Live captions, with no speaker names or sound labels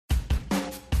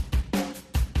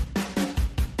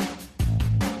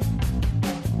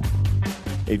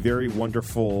a very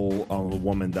wonderful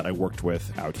woman that I worked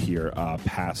with out here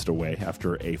passed away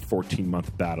after a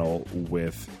 14-month battle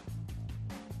with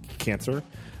cancer.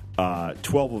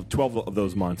 12 of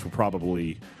those months were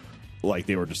probably like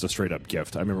they were just a straight up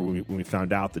gift. I remember when we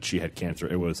found out that she had cancer,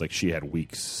 it was like she had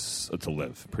weeks to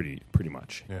live, pretty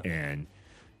much. Yeah. And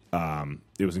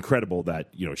it was incredible that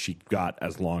she got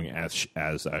as long as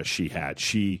she had.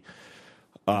 She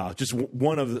just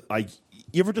one of the, like,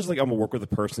 you ever just like I'm gonna work with a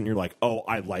person, you're like, oh,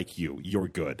 I like you, you're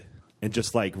good, and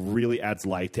just like really adds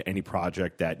light to any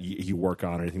project that you work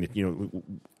on or anything that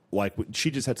like she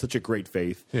just had such a great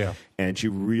faith, and she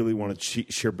really wanted to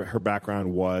share. Her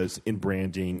background was in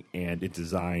branding and in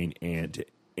design and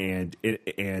in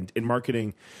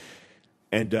marketing,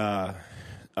 and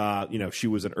she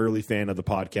was an early fan of the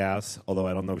podcast. Although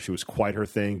I don't know if she was quite her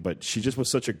thing, but she just was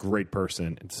such a great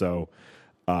person, and so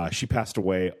she passed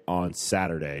away on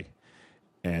Saturday,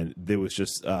 and there was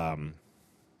just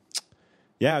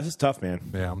it's just tough,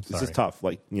 man. Yeah, I'm sorry. It's just tough.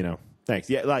 Like thanks.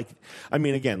 Yeah, like I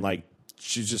mean, again, like.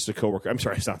 She's just a coworker. I'm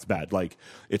sorry, it sounds bad. Like,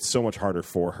 it's so much harder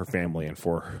for her family and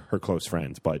for her close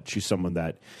friends. But she's someone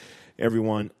that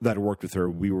everyone that worked with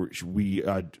her,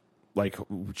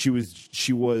 she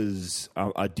was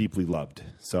deeply loved.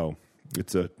 So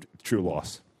it's a true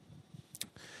loss.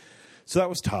 So that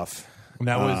was tough. And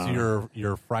that was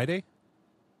your Friday?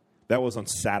 That was on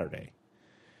Saturday.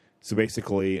 So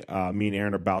basically, me and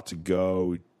Aaron are about to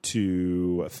go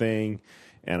to a thing.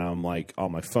 And I'm like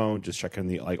on my phone, just checking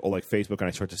the Facebook, and I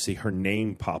start to see her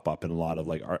name pop up in a lot of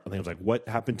I think I was like, "What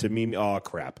happened to Mimi? Oh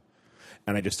crap!"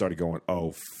 And I just started going,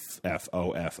 "Oh f,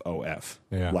 oh f, oh f,"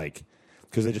 like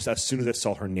because I just as soon as I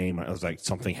saw her name, I was like,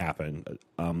 "Something happened.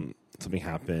 Something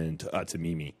happened to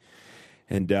Mimi."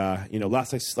 And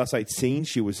last I'd seen,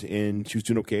 she was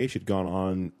doing okay. She'd gone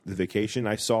on the vacation.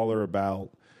 I saw her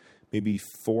about maybe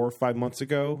 4 or 5 months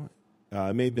ago.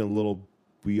 It may have been a little.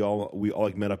 We all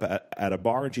like met up at a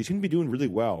bar, and she seemed to be doing really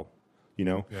well.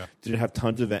 Didn't have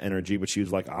tons of energy, but she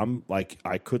was like, I'm like,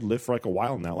 I could live for like a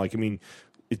while now. Like, I mean,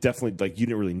 it definitely like you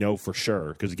didn't really know for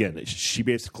sure because again, she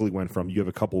basically went from you have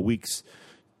a couple of weeks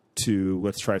to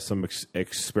let's try some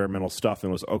experimental stuff, and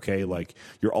it was okay. Like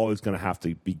you're always going to have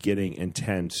to be getting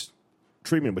intense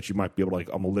treatment, but you might be able to like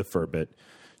I'm gonna live for a bit.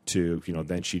 To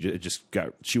then she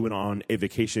went on a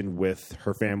vacation with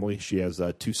her family. She has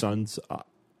 2 sons.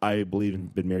 I believe,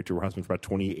 and been married to her husband for about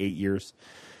 28 years.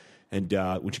 And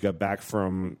when she got back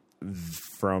from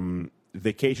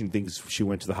vacation, she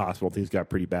went to the hospital. Things got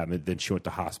pretty bad, and then she went to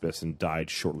hospice and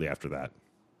died shortly after that.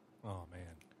 Oh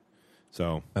man!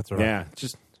 So that's right.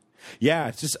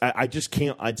 I just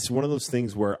can't. It's one of those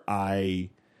things where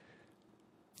I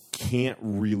can't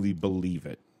really believe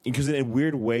it. Because in a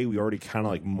weird way, we already kind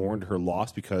of like mourned her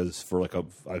loss because for like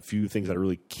a few things that I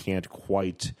really can't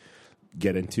quite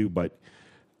get into, but.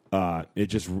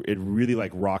 It really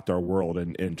like rocked our world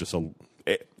in just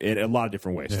in a lot of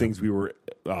different ways. Yeah. Things we were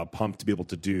pumped to be able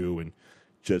to do, and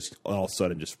just all of a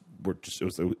sudden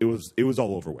it was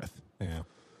all over with. Yeah,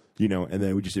 and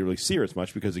then we just didn't really see her as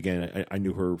much because again I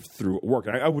knew her through work.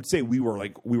 And I would say we were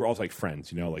all like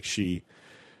friends. Like she,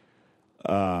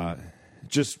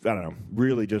 just I don't know,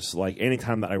 really just like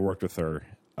anytime that I worked with her.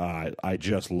 I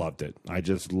just loved it. I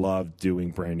just loved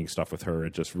doing branding stuff with her.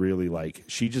 It just really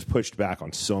she just pushed back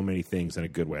on so many things in a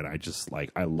good way. And I just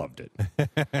I loved it.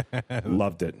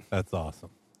 Loved it. That's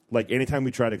awesome. Like anytime we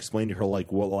try to explain to her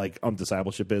what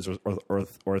discipleship is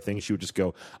or things, she would just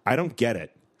go, I don't get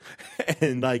it.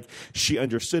 And she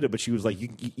understood it, but she was like,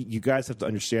 you guys have to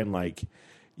understand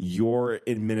you're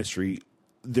in ministry.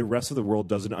 The rest of the world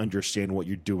doesn't understand what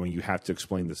you're doing. You have to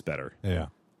explain this better. Yeah.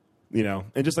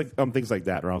 And just things like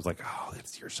that, where I was like, "Oh,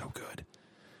 you're so good."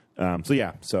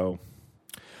 So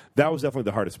that was definitely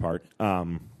the hardest part.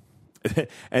 And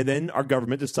then our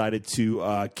government decided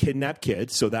to kidnap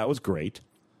kids, so that was great.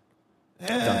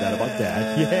 Found out about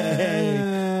that. Yay!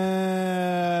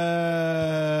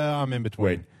 I'm in between.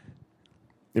 Wait,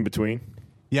 in between?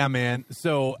 Yeah, man.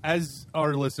 So as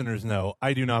our listeners know,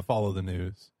 I do not follow the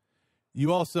news.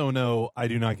 You also know I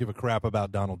do not give a crap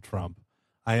about Donald Trump.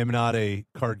 I am not a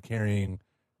card-carrying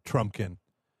Trumpkin.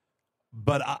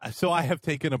 But so I have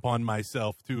taken upon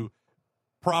myself to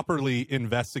properly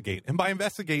investigate. And by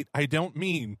investigate, I don't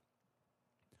mean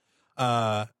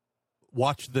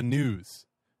watch the news.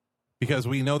 Because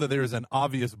we know that there is an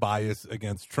obvious bias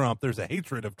against Trump. There's a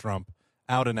hatred of Trump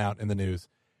out and out in the news.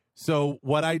 So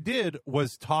what I did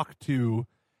was talk to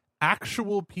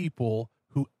actual people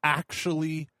who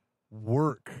actually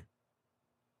work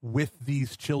with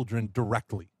these children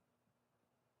directly.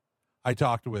 I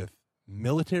talked with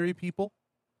military people.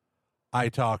 I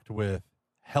talked with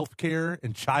healthcare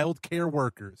and child care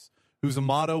workers whose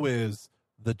motto is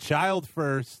the child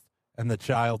first and the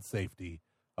child safety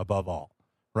above all,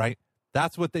 right?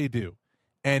 That's what they do.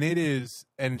 And it is,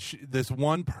 and this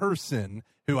one person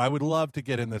who I would love to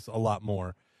get in this a lot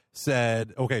more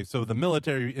said, okay, so the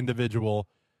military individual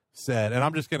said, and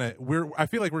I'm just going to, I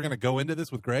feel like we're going to go into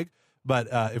this with Greg, but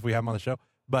if we have him on the show,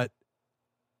 but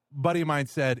buddy of mine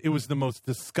said it was the most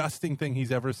disgusting thing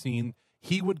he's ever seen.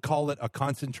 He would call it a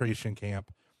concentration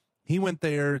camp. He went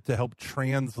there to help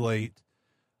translate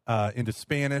into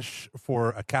Spanish for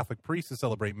a Catholic priest to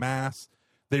celebrate Mass.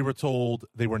 They were told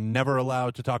they were never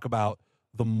allowed to talk about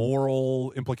the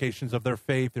moral implications of their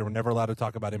faith. They were never allowed to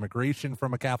talk about immigration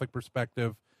from a Catholic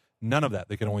perspective. None of that.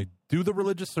 They could only do the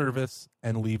religious service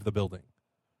and leave the building.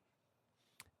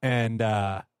 And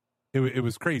it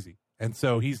was crazy. And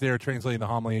so he's there translating the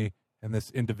homily, and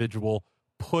this individual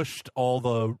pushed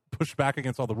back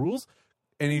against all the rules.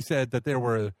 And he said that there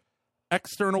were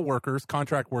external workers,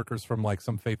 contract workers from like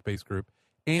some faith-based group,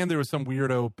 and there was some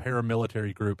weirdo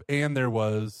paramilitary group, and there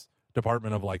was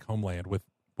Department of like Homeland with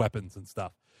weapons and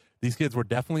stuff. These kids were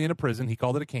definitely in a prison. He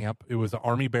called it a camp. It was an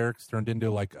army barracks turned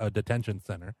into like a detention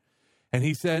center. And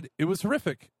he said it was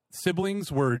horrific.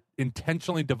 Siblings were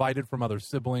intentionally divided from other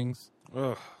siblings.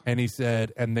 Ugh. And he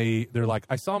said, and they're like,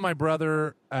 I saw my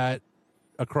brother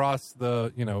across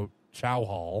the, chow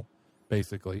hall,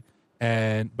 basically.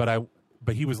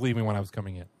 But he was leaving when I was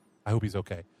coming in. I hope he's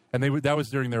okay. And that was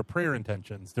during their prayer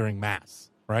intentions during Mass,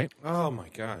 right? Oh my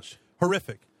gosh.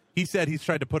 Horrific. He said he's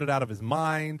tried to put it out of his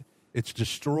mind. It's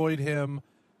destroyed him,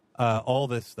 all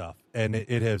this stuff. And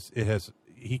it has,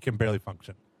 he can barely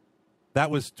function. That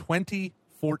was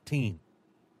 2014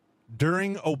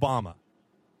 during Obama.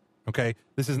 Okay.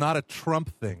 This is not a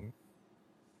Trump thing.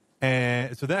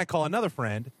 And so then I call another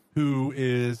friend who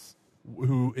is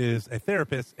a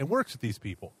therapist and works with these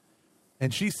people.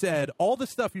 And she said, all the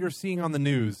stuff you're seeing on the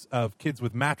news of kids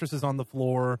with mattresses on the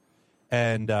floor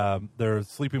and they're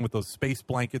sleeping with those space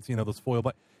blankets, those foil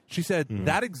blankets. She said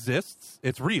that exists.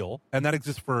 It's real. And that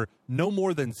exists for no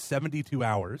more than 72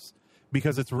 hours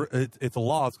because it's a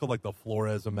law. It's called like the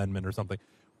Flores Amendment or something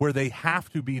where they have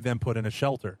to be then put in a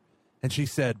shelter. And she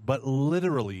said, but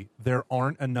literally there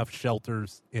aren't enough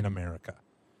shelters in America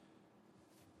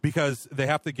because they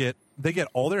get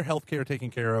all their health care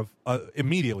taken care of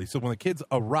immediately. So when the kids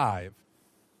arrive,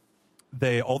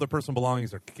 all their personal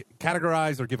belongings are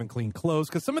categorized, they're given clean clothes.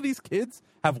 Because some of these kids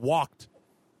have walked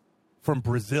from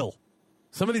Brazil.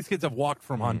 Some of these kids have walked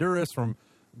from Honduras, from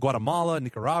Guatemala,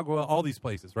 Nicaragua, all these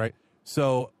places, right?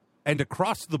 So, and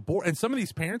across the board, and some of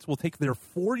these parents will take their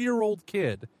 4-year-old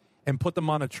kid and put them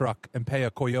on a truck and pay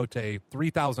a coyote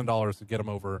 $3,000 to get them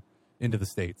over into the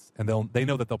States. And they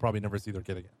know that they'll probably never see their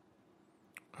kid again.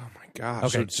 Oh my gosh. Okay.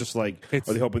 So it's just like, are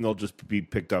they hoping they'll just be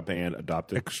picked up and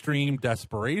adopted? Extreme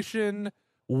desperation,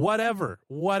 whatever.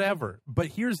 But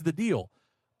here's the deal.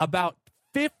 About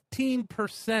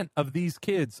 15% of these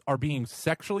kids are being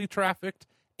sexually trafficked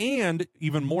and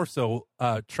even more so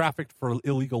trafficked for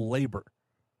illegal labor.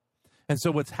 And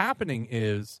so what's happening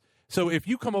is, so if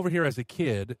you come over here as a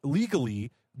kid,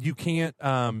 legally, you can't,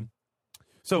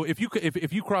 so if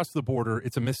you cross the border,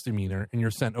 it's a misdemeanor and you're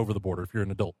sent over the border if you're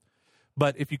an adult.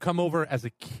 But if you come over as a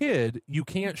kid, you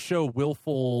can't show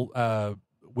willfully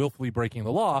breaking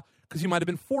the law because you might have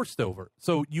been forced over.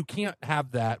 So you can't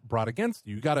have that brought against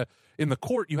you. You got to, in the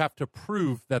court, you have to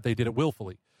prove that they did it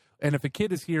willfully. And if a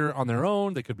kid is here on their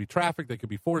own, they could be trafficked, they could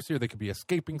be forced here, they could be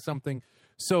escaping something.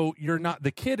 So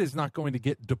the kid is not going to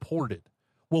get deported.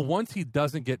 Well, once he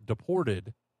doesn't get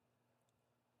deported,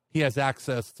 he has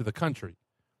access to the country.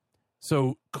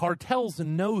 So cartels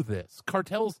know this.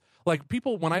 Cartels, like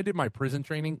people, when I did my prison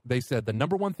training, they said the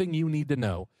number one thing you need to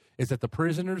know is that the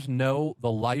prisoners know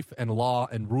the life and law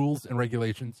and rules and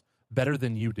regulations better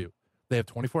than you do. They have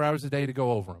 24 hours a day to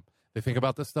go over them. They think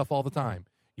about this stuff all the time.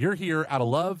 You're here out of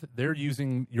love. They're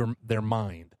using their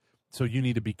mind. So you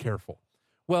need to be careful.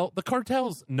 Well, the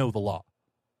cartels know the law.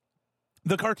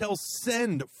 The cartels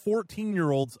send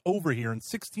 14-year-olds over here and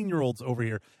 16-year-olds over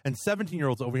here and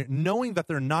 17-year-olds over here, knowing that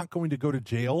they're not going to go to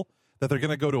jail, that they're going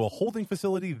to go to a holding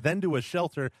facility, then to a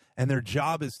shelter, and their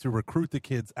job is to recruit the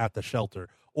kids at the shelter.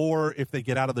 Or if they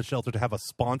get out of the shelter, to have a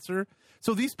sponsor.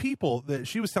 So these people, that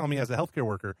she was telling me as a healthcare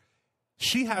worker,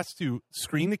 she has to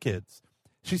screen the kids.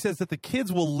 She says that the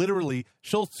kids will literally,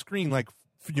 she'll screen like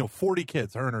 40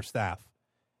 kids, her and her staff,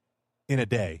 in a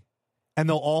day. And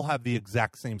they'll all have the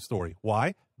exact same story.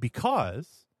 Why?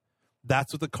 Because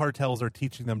that's what the cartels are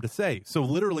teaching them to say. So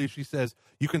literally, she says,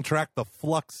 you can track the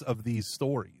flux of these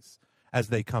stories as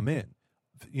they come in.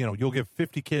 You'll give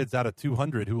 50 kids out of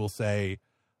 200 who will say,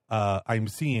 I'm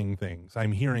seeing things,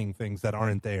 I'm hearing things that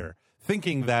aren't there.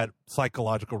 thinking that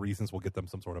psychological reasons will get them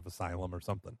some sort of asylum or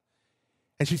something.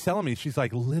 And she's telling me, she's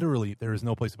like, literally, there is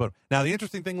no place to put them. Now, the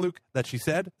interesting thing, Luke, that she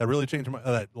said that really changed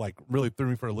that like really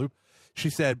threw me for a loop. She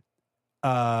said,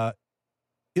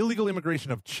 illegal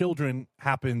immigration of children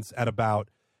happens at about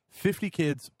 50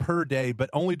 kids per day, but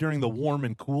only during the warm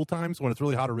and cool times when it's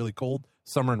really hot or really cold,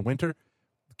 summer and winter.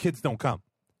 Kids don't come.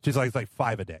 She's like, it's like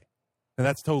 5 a day. And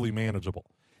that's totally manageable.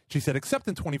 She said, except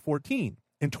in 2014.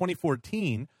 In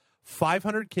 2014,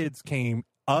 500 kids came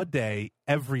a day,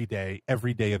 every day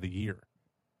of the year.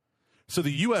 So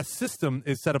the U.S. system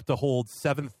is set up to hold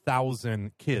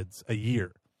 7,000 kids a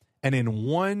year. And in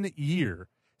 1 year,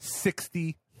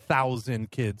 60,000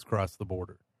 kids cross the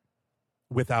border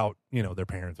without, their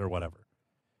parents or whatever.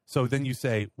 So then you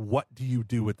say, what do you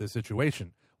do with this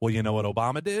situation? Well, you know what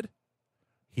Obama did?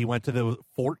 He went to the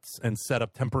forts and set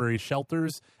up temporary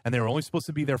shelters, and they were only supposed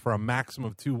to be there for a maximum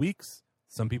of 2 weeks.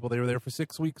 Some people, they were there for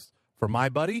 6 weeks. For my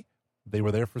buddy, they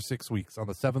were there for 6 weeks. On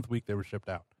the 7th week, they were shipped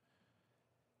out.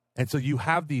 And so you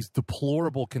have these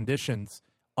deplorable conditions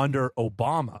under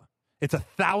Obama. It's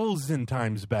 1,000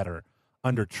 times better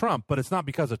under Trump, but it's not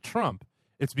because of Trump.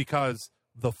 It's because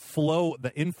the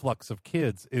influx of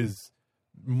kids is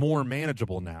more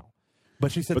manageable now.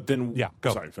 But she said, but then, yeah,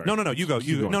 go. Sorry. No, you go.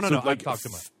 No. I've talked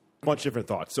too much. Bunch of different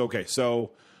thoughts. Okay.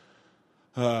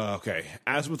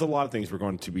 As with a lot of things we're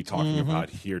going to be talking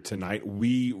about here tonight,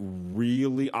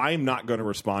 I'm not going to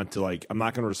respond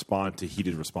to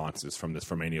heated responses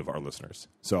from any of our listeners.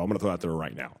 So I'm going to throw it out there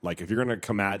right now. Like, if you're going to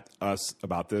come at us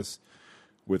about this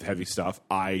with heavy stuff,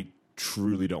 I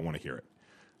truly don't want to hear it.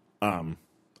 I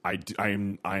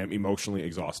am emotionally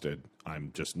exhausted.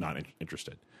 I'm just not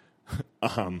interested.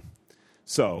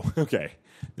 So, okay,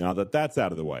 now that that's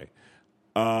out of the way,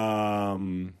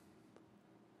 sorry,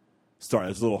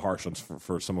 it's a little harsh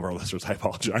for some of our listeners. I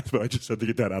apologize, but I just had to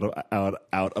get that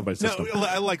out of my system.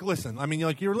 No, listen, I mean,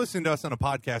 you're listening to us on a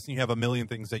podcast and you have a million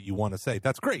things that you want to say.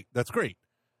 That's great.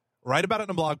 Write about it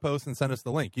in a blog post and send us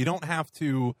the link. You don't have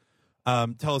to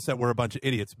tell us that we're a bunch of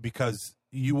idiots because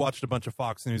you watched a bunch of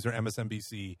Fox News or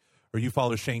MSNBC, or you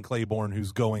follow Shane Claiborne,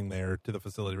 who's going there to the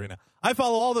facility right now. I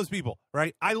follow all those people,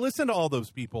 right? I listen to all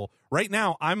those people. Right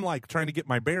now, I'm like trying to get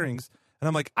my bearings, and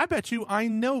I'm like, I bet you I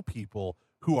know people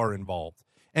who are involved.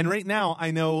 And right now,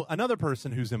 I know another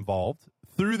person who's involved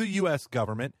through the U.S.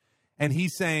 government, and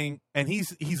he's saying, and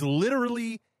he's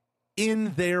literally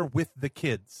in there with the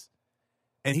kids.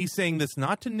 And he's saying this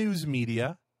not to news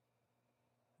media,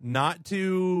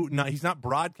 he's not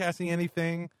broadcasting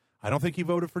anything. I don't think he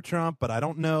voted for Trump, but I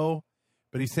don't know.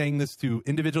 But he's saying this to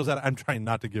individuals that I'm trying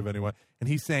not to give anyone. And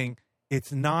he's saying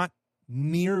it's not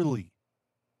nearly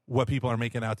what people are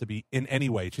making out to be in any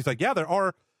way. She's like, yeah, there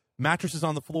are mattresses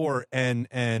on the floor and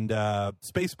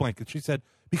space blankets. She said,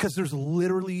 because there's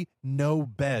literally no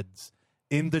beds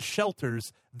in the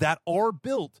shelters that are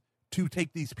built to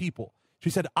take these people. She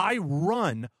said, I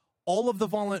run all of the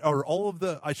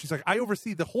she's like, I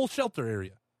oversee the whole shelter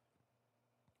area.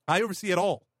 I oversee it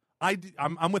all.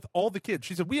 I'm with all the kids.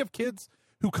 She said, we have kids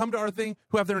who come to our thing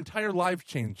who have their entire lives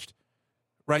changed,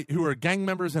 right? Who are gang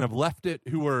members and have left it,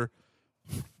 who are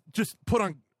just put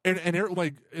on an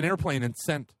airplane and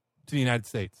sent to the United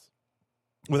States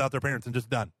without their parents and just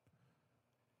done.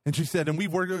 And she said, and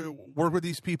we've worked with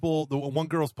these people. The one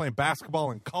girl's playing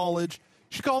basketball in college.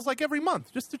 She calls like every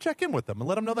month just to check in with them and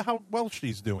let them know how well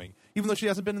she's doing, even though she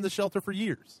hasn't been in the shelter for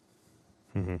years.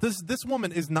 Mm-hmm. This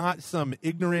woman is not some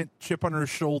ignorant, chip on her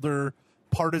shoulder,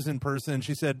 partisan person.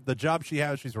 She said the job she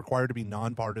has, she's required to be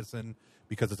nonpartisan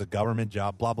because it's a government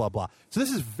job, blah, blah, blah. So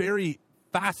this is very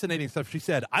fascinating stuff. She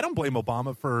said, I don't blame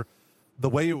Obama for the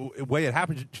way it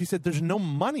happened. She said there's no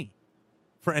money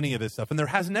for any of this stuff. And there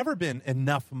has never been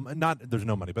enough, there's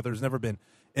no money, but there's never been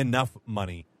enough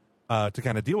money to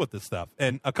kind of deal with this stuff.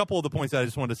 And a couple of the points that I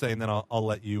just wanted to say, and then I'll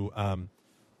let you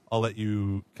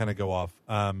kind of go off.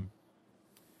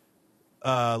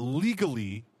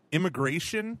 Legally,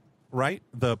 immigration, right?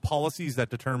 The policies that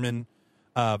determine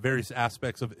various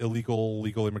aspects of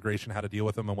legal immigration, how to deal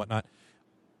with them and whatnot.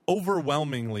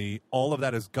 Overwhelmingly, all of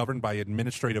that is governed by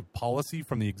administrative policy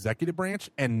from the executive branch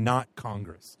and not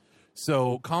Congress.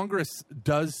 So Congress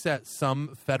does set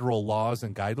some federal laws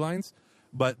and guidelines,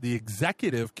 but the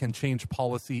executive can change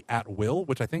policy at will,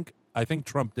 which I think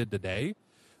Trump did today,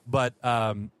 but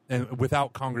and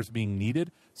without Congress being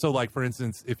needed. So, like for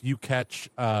instance, if you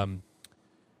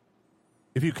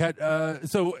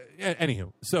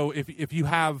you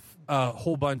have a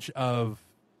whole bunch of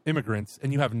immigrants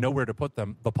and you have nowhere to put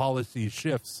them, the policy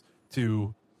shifts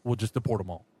to we'll just deport them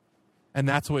all, and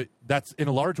that's in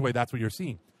a large way that's what you're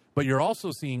seeing. But you're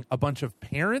also seeing a bunch of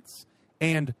parents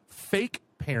and fake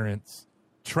parents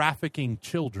trafficking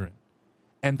children,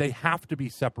 and they have to be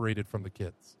separated from the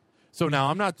kids. So now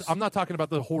I'm not talking about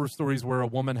the horror stories where a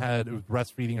woman was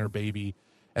breastfeeding her baby,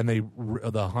 and the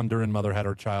Honduran mother had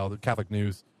her child. Catholic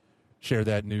News shared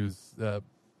that news.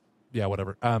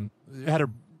 Whatever. Had her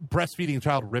breastfeeding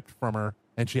child ripped from her,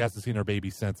 and she hasn't seen her baby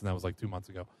since, and that was like 2 months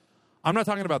ago. I'm not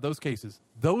talking about those cases.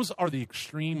 Those are the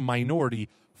extreme minority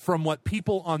from what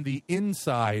people on the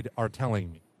inside are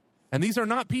telling me. And these are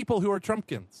not people who are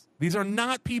Trumpkins. These are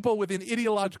not people with an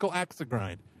ideological axe to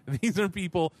grind. These are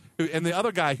people who, and the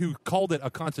other guy who called it a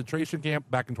concentration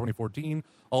camp back in 2014,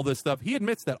 all this stuff, he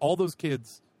admits that all those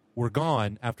kids were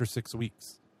gone after 6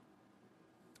 weeks.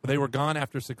 They were gone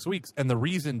after 6 weeks. And the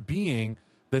reason being,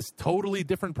 this totally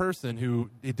different person who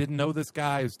didn't know this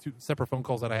guy, is 2 separate phone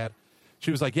calls that I had.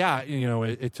 She was like, yeah,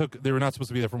 it took, they were not supposed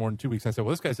to be there for more than 2 weeks. And I said,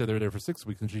 well, this guy said they were there for 6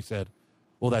 weeks. And she said,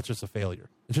 well, that's just a failure.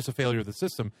 It's just a failure of the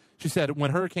system. She said, when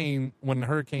Hurricane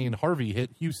Harvey hit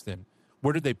Houston,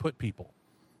 where did they put people?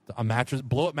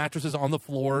 Blow up mattresses on the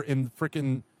floor in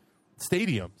freaking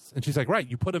stadiums. And she's like, right,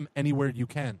 you put them anywhere you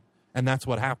can. And that's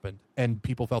what happened. And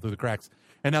people fell through the cracks.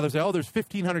 And now they say, oh, there's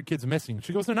 1,500 kids missing.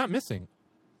 She goes, they're not missing.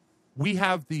 We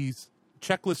have these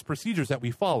checklist procedures that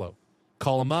we follow.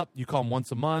 Call them up. You call them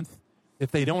once a month. If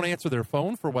they don't answer their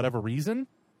phone for whatever reason,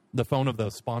 the phone of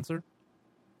the sponsor,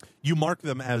 you mark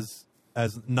them as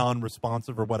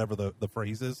non-responsive or whatever the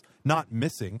phrase is, not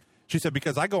missing. She said,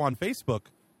 because I go on Facebook,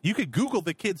 you could Google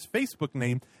the kid's Facebook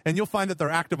name, and you'll find that they're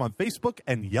active on Facebook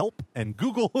and Yelp and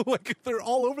Google. Like, they're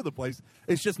all over the place.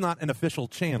 It's just not an official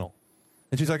channel.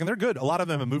 And she's like, and they're good. A lot of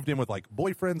them have moved in with, like,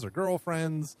 boyfriends or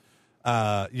girlfriends,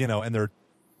 and they're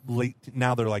late.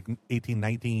 Now they're, like, 18,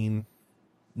 19.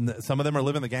 Some of them are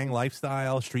living the gang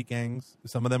lifestyle, street gangs.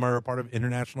 Some of them are a part of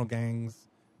international gangs,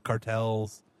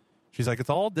 cartels. She's like, it's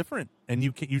all different. And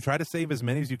you try to save as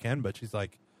many as you can, but she's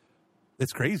like,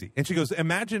 it's crazy. And she goes,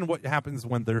 imagine what happens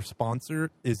when their sponsor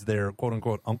is their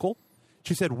quote-unquote uncle.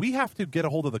 She said, we have to get a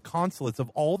hold of the consulates of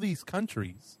all these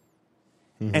countries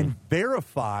and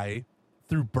verify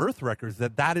through birth records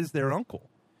that is their uncle.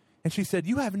 And she said,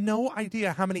 you have no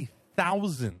idea how many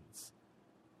thousands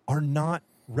are not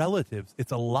relatives.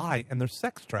 It's a lie, and they're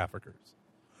sex traffickers.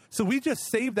 So we just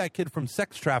saved that kid from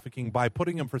sex trafficking by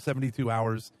putting him for 72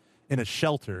 hours in a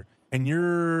shelter, and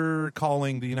you're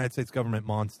calling the United States government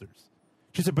monsters.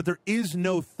 She said, but there is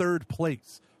no third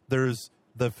place. There's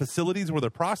the facilities where they're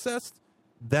processed,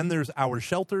 then there's our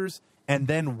shelters, and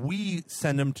then we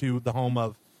send them to the home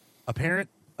of a parent,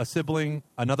 a sibling,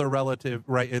 another relative,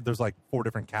 right? There's like 4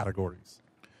 different categories.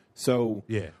 So,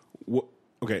 yeah.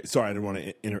 Okay, sorry, I don't want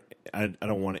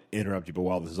to interrupt you, but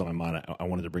while this is on my mind, I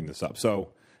wanted to bring this up.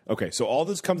 So, okay, so all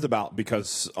this comes about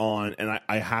because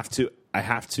I have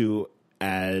to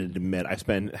admit, I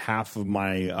spend half of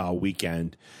my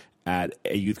weekend at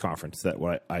a youth conference that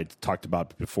what I talked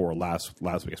about before last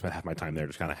week. I spent half my time there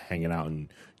just kind of hanging out and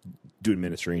doing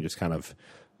ministry and just kind of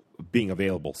being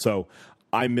available. So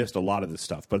I missed a lot of this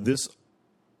stuff. But this,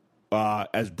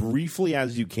 as briefly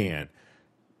as you can,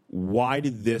 why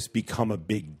did this become a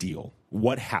big deal?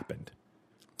 What happened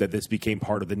that this became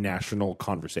part of the national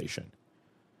conversation?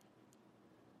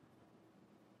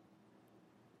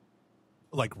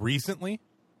 Like recently?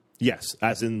 Yes,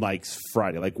 as in like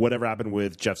Friday, like whatever happened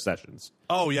with Jeff Sessions.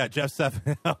 Oh yeah, Jeff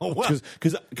Sessions.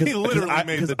 Because he literally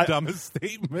made the dumbest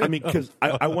statement. I mean, because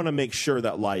I want to make sure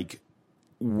that like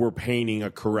we're painting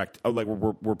a correct, like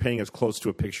we're painting as close to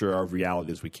a picture of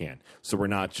reality as we can, so we're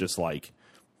not just like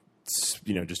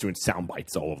just doing sound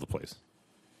bites all over the place.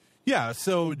 Yeah.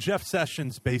 So Jeff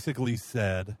Sessions basically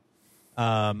said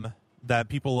that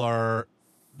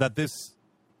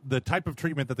the type of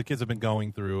treatment that the kids have been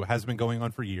going through has been going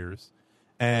on for years,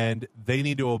 and they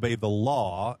need to obey the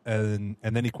law. And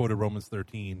then he quoted Romans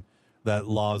 13, that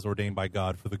law is ordained by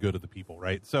God for the good of the people,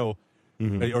 right? So,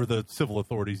 or the civil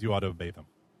authorities, you ought to obey them.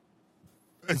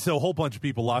 And so a whole bunch of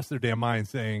people lost their damn mind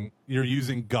saying, you're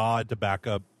using God to back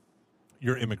up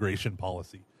your immigration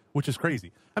policy, which is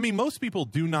crazy. I mean, most people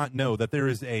do not know that there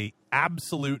is a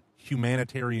absolute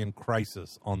humanitarian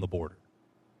crisis on the border.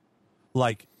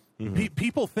 Like,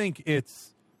 people think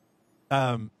it's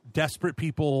desperate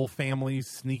people, families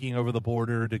sneaking over the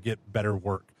border to get better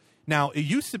work. Now, it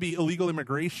used to be illegal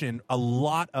immigration. A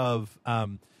lot of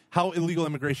how illegal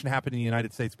immigration happened in the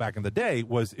United States back in the day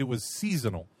was it was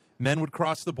seasonal. Men would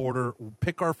cross the border,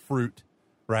 pick our fruit,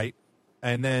 right?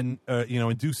 And then,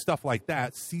 and do stuff like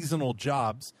that, seasonal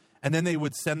jobs. And then they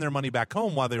would send their money back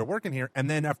home while they were working here. And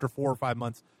then after 4 or 5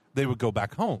 months, they would go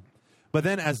back home. But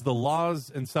then as the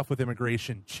laws and stuff with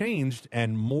immigration changed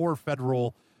and more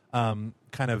federal kind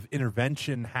of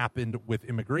intervention happened with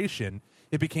immigration,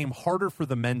 it became harder for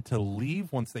the men to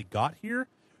leave once they got here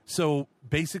So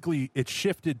basically, it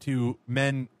shifted to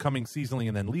men coming seasonally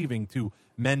and then leaving to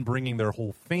men bringing their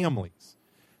whole families.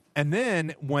 And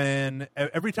then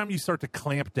every time you start to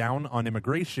clamp down on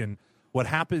immigration, what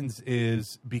happens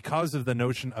is because of the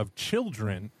notion of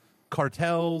children,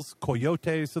 cartels,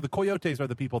 coyotes. So the coyotes are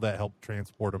the people that help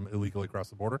transport them illegally across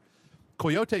the border.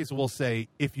 Coyotes will say,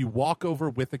 if you walk over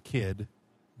with a kid,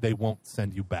 they won't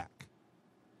send you back.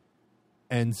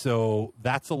 And so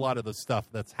that's a lot of the stuff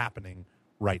that's happening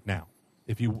right now.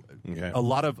 A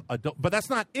lot of adult, but that's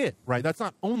not it, right? That's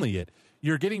not only it.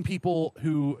 You're getting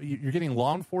you're getting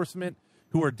law enforcement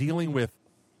who are dealing with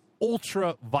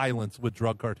ultra violence with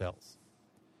drug cartels.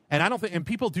 And and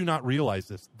people do not realize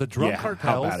this. The drug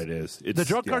cartels, how bad it is. The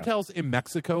drug cartels in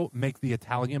Mexico make the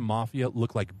Italian mafia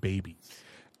look like babies.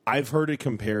 I've heard it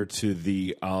compared to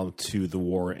the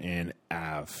war in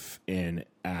Afghanistan.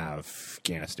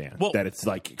 Well, that it's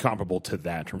like comparable to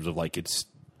that in terms of like its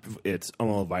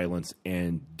violence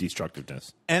and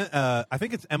destructiveness. And I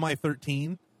think it's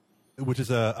MI13, which is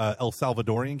a El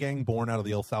Salvadorian gang born out of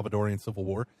the El Salvadorian Civil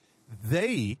War.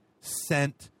 They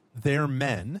sent their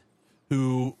men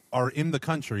who are in the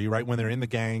country, right, when they're in the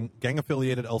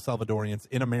gang-affiliated El Salvadorians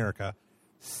in America,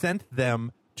 sent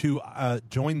them to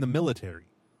join the military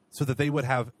so that they would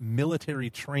have military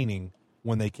training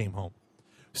when they came home.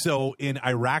 So in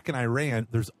Iraq and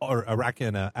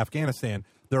Afghanistan,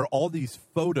 there are all these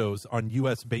photos on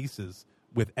U.S. bases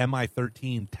with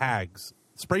MI13 tags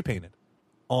spray painted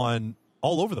on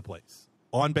all over the place,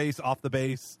 on base, off the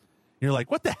base. And you're like,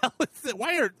 what the hell is it?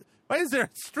 Why is there a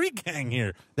street gang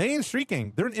here? They ain't street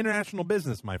gang. They're an international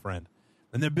business, my friend,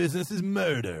 and their business is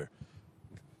murder.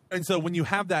 And so when you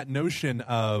have that notion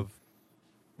of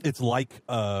it's like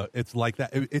that,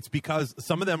 it's because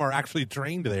some of them are actually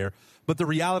trained there. But the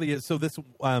reality is, so this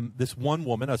one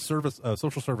woman, a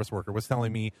social service worker, was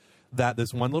telling me that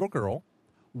this one little girl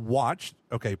watched.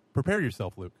 Okay, prepare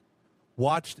yourself, Luke.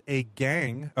 Watched a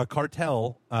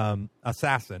cartel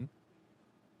assassin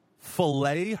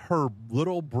fillet her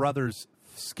little brother's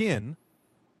skin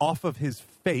off of his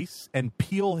face and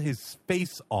peel his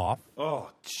face off. Oh,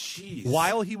 jeez!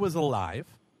 While he was alive.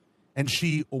 And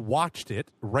she watched it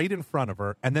right in front of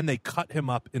her, and then they cut him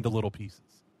up into little pieces.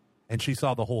 And she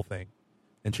saw the whole thing,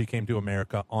 and she came to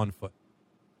America on foot.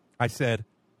 I said,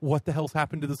 what the hell's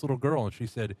happened to this little girl? And she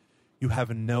said, you have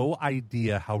no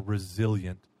idea how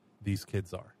resilient these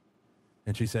kids are.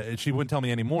 And she said, she wouldn't tell me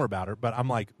any more about her, but I'm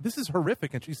like, this is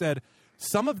horrific. And she said,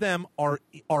 some of them are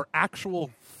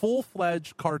actual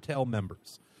full-fledged cartel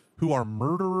members who are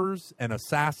murderers and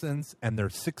assassins, and they're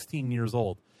 16 years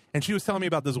old. And she was telling me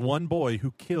about this one boy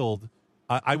who killed,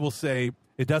 I will say,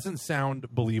 it doesn't sound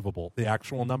believable, the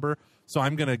actual number. So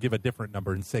I'm going to give a different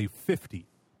number and say 50,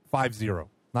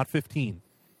 not 15,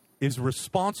 is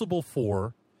responsible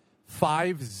for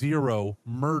 50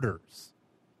 murders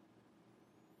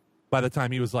by the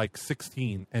time he was like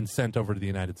 16 and sent over to the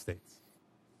United States.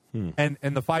 And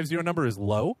the 50 number is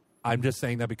low. I'm just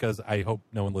saying that because I hope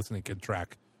no one listening can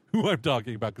track who I'm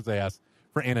talking about because they asked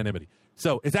for anonymity.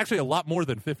 So it's actually a lot more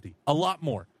than 50, a lot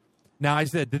more. Now, I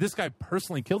said, did this guy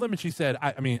personally kill them? And she said,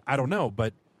 I mean, I don't know,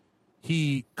 but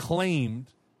he claimed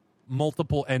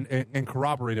multiple and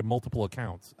corroborated multiple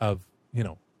accounts of,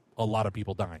 a lot of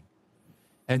people dying.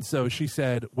 And so she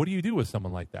said, what do you do with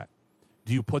someone like that?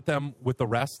 Do you put them with the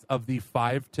rest of the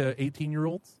 5 to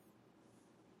 18-year-olds?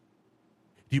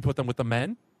 Do you put them with the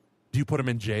men? Do you put them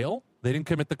in jail? They didn't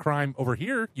commit the crime over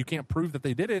here. You can't prove that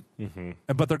they did it. Mm-hmm.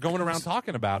 But they're going around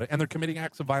talking about it, and they're committing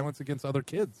acts of violence against other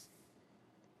kids.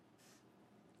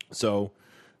 So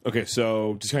just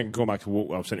kind of going back to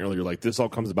what I was saying earlier, like this all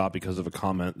comes about because of a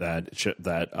comment that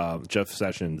Jeff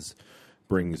Sessions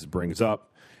brings up.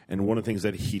 And one of the things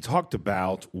that he talked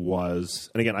about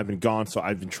was, and again, I've been gone, so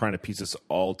I've been trying to piece this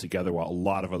all together while a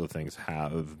lot of other things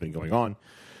have been going on.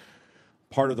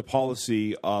 Part of the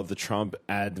policy of the Trump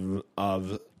of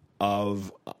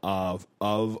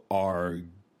our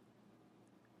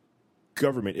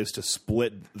government is to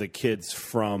split the kids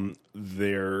from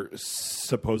their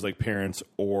supposed like parents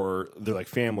or their like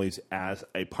families as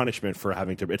a punishment for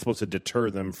having to. It's supposed to deter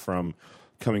them from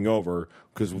coming over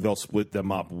because they'll split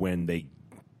them up when they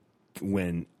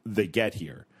get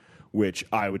here, which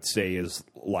I would say is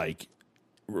like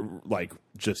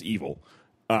just evil.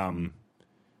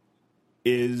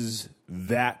 Is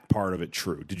that part of it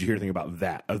true? Did you hear anything about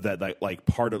that? Of that, like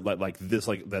part of like this,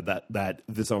 like that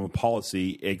this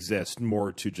policy exists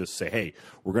more to just say, hey,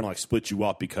 we're gonna like split you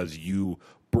up because you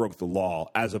broke the law,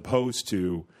 as opposed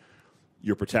to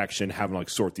your protection, having to like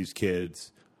sort these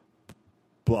kids,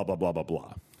 blah blah blah blah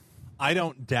blah. I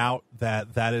don't doubt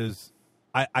that is.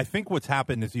 I think what's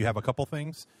happened is you have a couple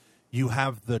things. You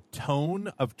have the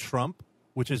tone of Trump,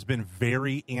 which has been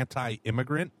very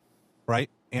anti-immigrant, right?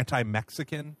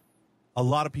 Anti-Mexican. A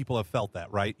lot of people have felt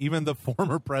that, right? Even the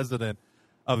former president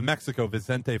of Mexico,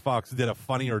 Vicente Fox, did a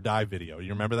Funny or Die video.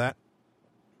 You remember that?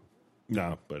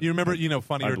 No, but you remember,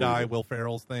 Funny or Die, it. Will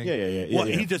Ferrell's thing? Yeah. Well,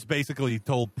 he just basically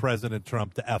told President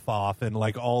Trump to F off and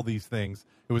like all these things.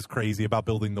 It was crazy about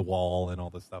building the wall and all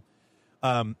this stuff.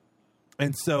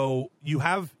 And so you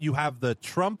have the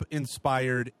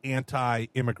Trump-inspired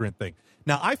anti-immigrant thing.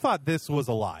 Now, I thought this was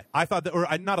a lie. I thought that, or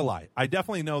not a lie. I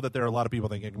definitely know that there are a lot of people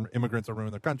thinking immigrants are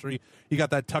ruining their country. You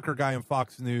got that Tucker guy on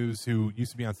Fox News who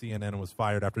used to be on CNN and was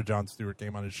fired after Jon Stewart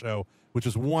came on his show, which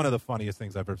is one of the funniest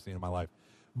things I've ever seen in my life.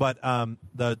 But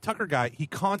the Tucker guy, he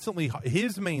constantly,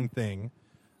 his main thing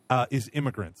is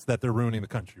immigrants, that they're ruining the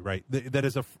country, right? That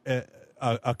is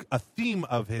a theme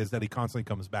of his that he constantly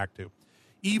comes back to.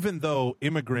 Even though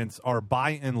immigrants are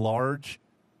by and large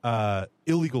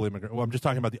illegal immigrants, well, I'm just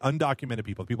talking about the undocumented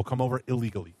people come over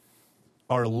illegally,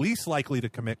 are least likely to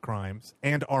commit crimes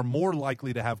and are more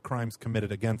likely to have crimes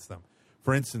committed against them.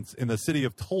 For instance, in the city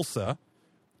of Tulsa,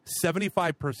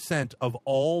 75% of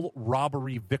all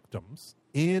robbery victims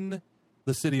in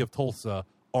the city of Tulsa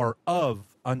are of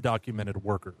undocumented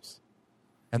workers.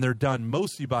 And they're done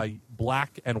mostly by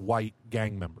black and white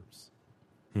gang members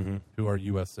who are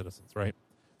U.S. citizens, right?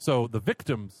 So the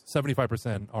victims,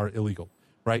 75% are illegal,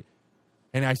 right?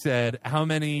 And I said, how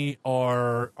many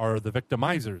are the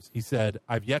victimizers? He said,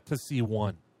 I've yet to see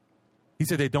one. He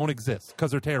said they don't exist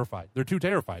because they're terrified. They're too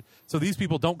terrified. So these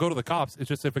people don't go to the cops. It's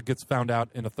just if it gets found out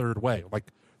in a third way,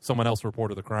 like someone else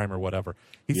reported the crime or whatever.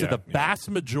 He said the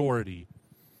vast majority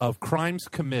of crimes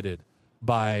committed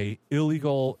by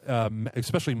illegal,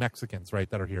 especially Mexicans, right,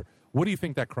 that are here. What do you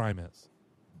think that crime is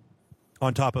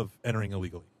on top of entering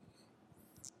illegally?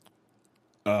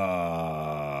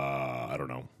 I don't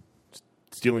know.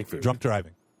 Stealing food. Drunk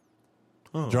driving.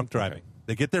 Oh, Drunk driving. Okay.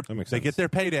 They get their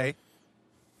payday.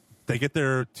 They get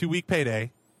their 2-week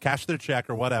payday, cash their check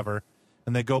or whatever,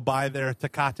 and they go buy their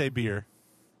Tecate beer,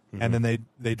 and then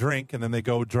they drink, and then they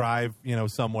go drive,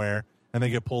 somewhere, and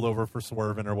they get pulled over for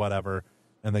swerving or whatever,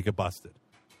 and they get busted.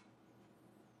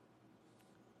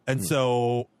 And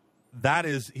so that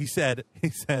is, he said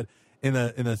in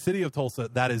the city of Tulsa,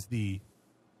 that is the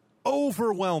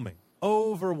overwhelming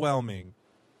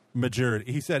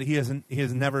majority. He said he hasn't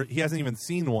even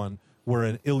seen one where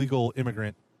an illegal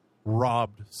immigrant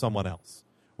robbed someone else,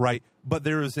 right? But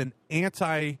there is an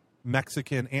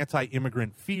anti-Mexican,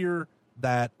 anti-immigrant fear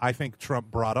that I think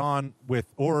Trump brought on with,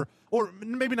 or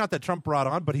maybe not that Trump brought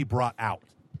on, but he brought out,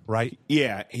 right?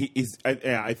 Yeah,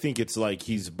 I think it's like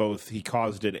he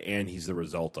caused it and he's the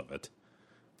result of it.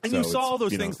 And so you saw all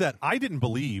those things that I didn't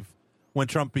believe when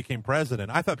Trump became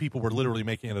president. I thought people were literally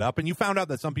making it up. And you found out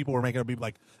that some people were making it be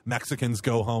like Mexicans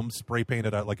go home, spray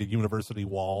painted out like a university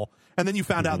wall. And then you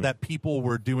found out that people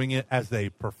were doing it as a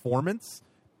performance.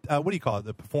 What do you call it?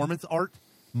 The performance art,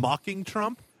 mocking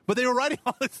Trump. But they were writing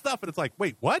all this stuff. And it's like,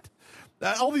 wait, what?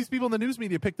 All these people in the news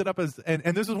media picked it up as, and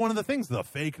this is one of the things, the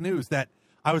fake news that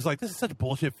I was like, this is such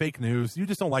bullshit fake news. You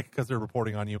just don't like it because they're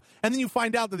reporting on you. And then you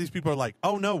find out that these people are like,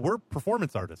 oh no, we're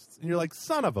performance artists. And you're like,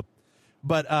 son of a,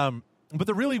 but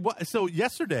the really, so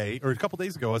yesterday or a couple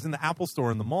days ago, I was in the Apple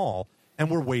store in the mall and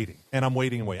we're waiting and I'm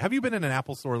waiting and waiting. Have you been in an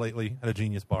Apple store lately at a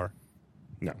Genius Bar?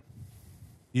 No.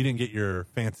 You didn't get your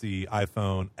fancy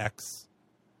iPhone X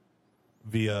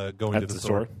via going At to the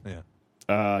store?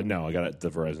 Yeah. No, I got it at the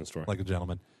Verizon store. Like a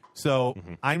gentleman. So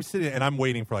I'm sitting and I'm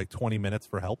waiting for like 20 minutes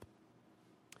for help.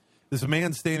 There's a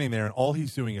man standing there and all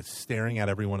he's doing is staring at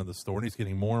everyone in the store and he's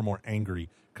getting more and more angry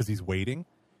because he's waiting.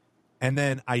 And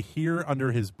then I hear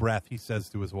under his breath, he says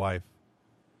to his wife,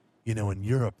 in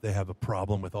Europe, they have a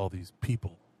problem with all these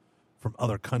people from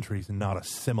other countries and not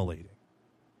assimilating.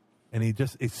 And he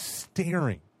just is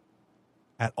staring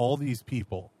at all these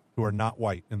people who are not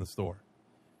white in the store.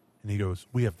 And he goes,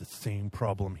 we have the same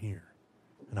problem here.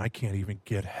 And I can't even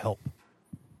get help.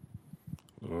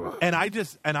 And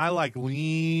I like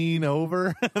lean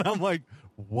over and I'm like,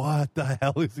 what the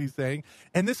hell is he saying?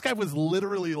 And this guy was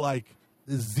literally like,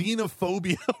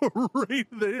 xenophobia right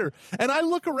there. And I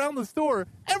look around the store,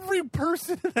 every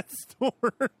person in that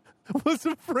store was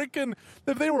a freaking,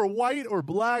 if they were white or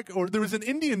black, or there was an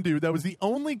Indian dude that was the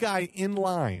only guy in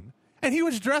line. And he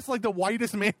was dressed like the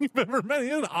whitest man you've ever met. He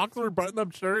had an Oxford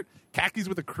button-up shirt, khakis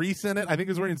with a crease in it. I think he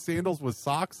was wearing sandals with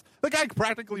socks. The guy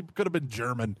practically could have been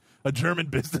German, a German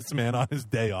businessman on his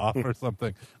day off or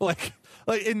something.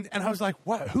 And I was like,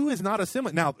 what? Who is not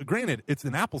assimilating? Now, granted, it's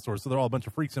an Apple store, so they're all a bunch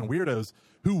of freaks and weirdos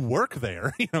who work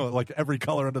there, like every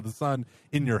color under the sun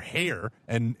in your hair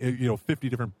and, 50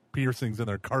 different piercings in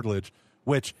their cartilage.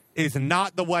 which is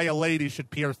not the way a lady should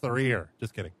pierce their ear.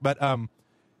 Just kidding. But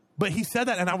he said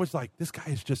that, and I was like, this guy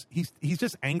is just, he's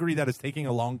just angry that it's taking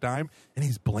a long time, and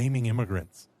he's blaming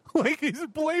immigrants. Like, he's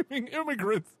blaming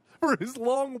immigrants for his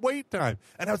long wait time.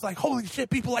 And I was like, holy shit,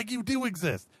 people like you do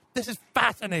exist. This is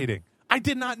fascinating. I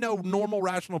did not know normal,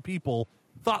 rational people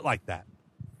thought like that.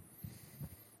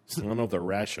 I don't know if they're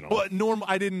rational. But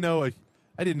I didn't know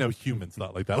humans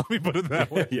thought like that. Let me put it that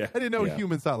way. Yeah. I didn't know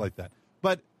humans thought like that.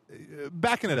 But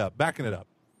backing it up.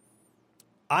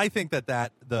 I think that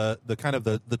the kind of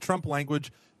the Trump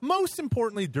language, most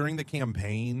importantly during the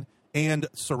campaign and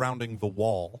surrounding the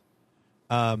wall.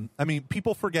 I mean,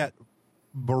 people forget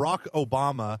Barack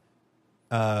Obama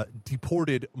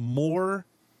deported more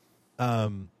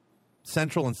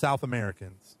Central and South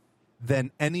Americans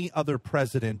than any other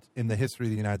president in the history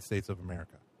of the United States of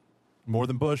America. More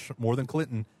than Bush, more than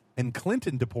Clinton, and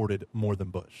Clinton deported more than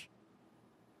Bush.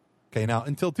 Okay, now,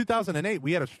 until 2008,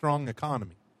 we had a strong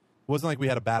economy. It wasn't like we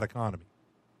had a bad economy,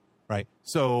 right?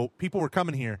 So people were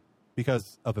coming here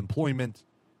because of employment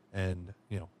and,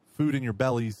 food in your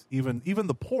bellies. Even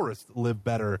the poorest live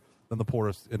better than the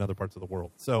poorest in other parts of the world.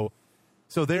 So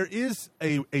there is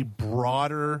a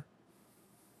broader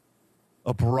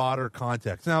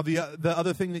context. Now, the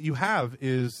other thing that you have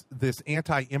is this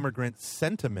anti-immigrant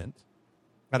sentiment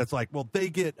that it's like, well, they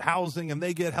get housing and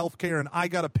they get health care and I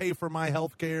got to pay for my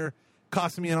health care,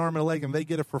 costing me an arm and a leg, and they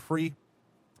get it for free.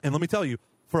 And let me tell you,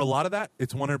 for a lot of that,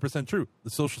 it's 100% true. The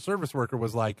social service worker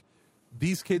was like,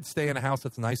 these kids stay in a house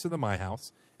that's nicer than my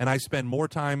house, and I spend more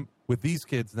time with these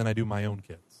kids than I do my own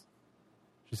kids.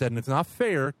 She said, and it's not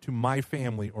fair to my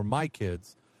family or my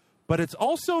kids, but it's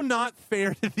also not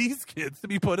fair to these kids to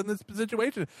be put in this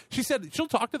situation. She said she'll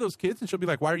talk to those kids, and she'll be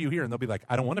like, why are you here? And they'll be like,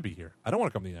 I don't want to be here. I don't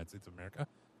want to come to the United States of America.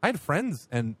 I had friends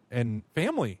and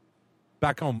family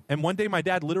back home. And one day my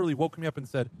dad literally woke me up and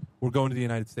said, we're going to the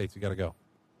United States. You got to go.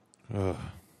 Ugh.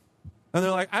 And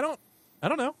they're like, I don't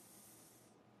know.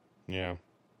 Yeah.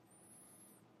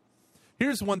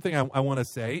 Here's one thing I want to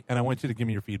say, and I want you to give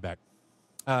me your feedback.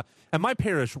 At my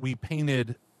parish, we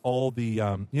painted all the,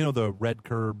 the red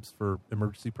curbs for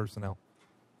emergency personnel.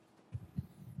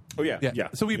 Oh, yeah.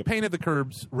 So we painted the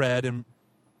curbs red and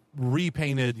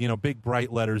repainted, big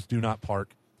bright letters, do not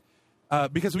park.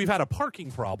 Because we've had a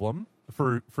parking problem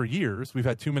for years. We've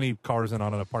had too many cars in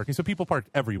on a parking, so people parked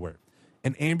everywhere.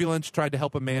 An ambulance tried to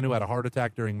help a man who had a heart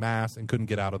attack during Mass and couldn't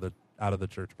get out of the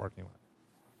church parking lot.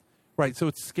 Right, so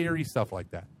it's scary stuff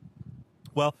like that.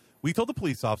 Well, we told the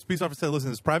police officer. Police officer said,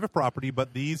 listen, it's private property,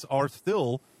 but these are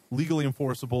still legally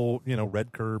enforceable,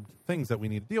 red curbed things that we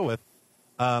need to deal with.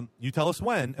 You tell us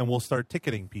when, and we'll start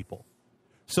ticketing people.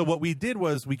 So what we did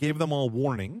was we gave them all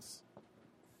warnings.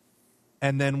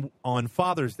 And then on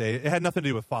Father's Day, it had nothing to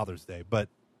do with Father's Day, but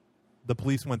the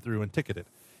police went through and ticketed.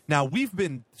 Now, we've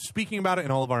been speaking about it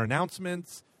in all of our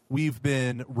announcements. We've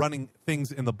been running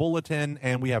things in the bulletin,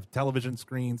 and we have television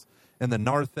screens and the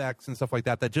narthex and stuff like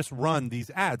that just run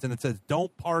these ads, and it says,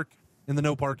 don't park in the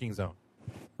no parking zone,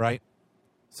 right?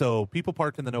 So people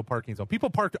parked in the no parking zone.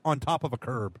 People parked on top of a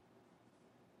curb,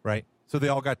 right? So they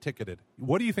all got ticketed.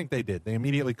 What do you think they did? They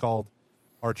immediately called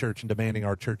our church and demanding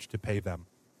our church to pay them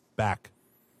back.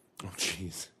 Oh,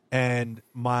 jeez. And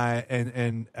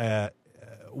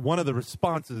one of the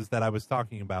responses that I was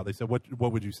talking about, they said, what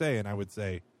would you say? And I would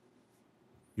say,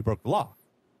 you broke the law.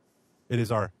 It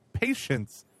is our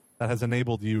patience that has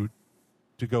enabled you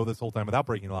to go this whole time without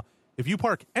breaking the law. If you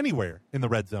park anywhere in the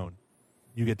red zone,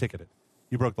 you get ticketed.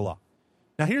 You broke the law.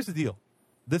 Now, here's the deal.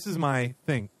 This is my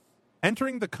thing.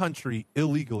 Entering the country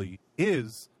illegally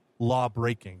is law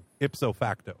breaking, ipso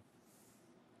facto.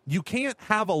 You can't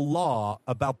have a law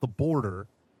about the border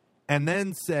and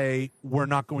then say we're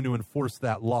not going to enforce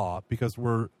that law because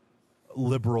we're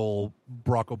liberal,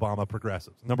 Barack Obama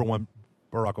progressives. Number one,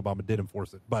 Barack Obama did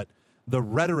enforce it. But the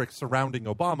rhetoric surrounding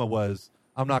Obama was,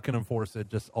 I'm not going to enforce it,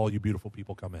 just all you beautiful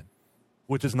people come in,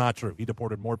 which is not true. He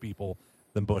deported more people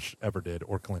than Bush ever did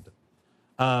or Clinton.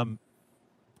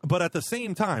 But at the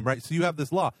same time, right, so you have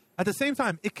this law. At the same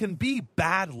time, it can be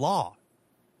bad law.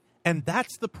 And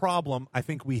that's the problem I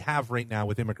think we have right now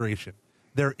with immigration.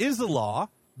 There is a law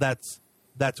that's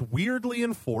weirdly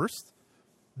enforced.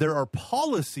 There are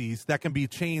policies that can be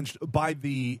changed by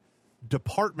the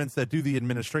departments that do the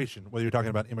administration, whether you're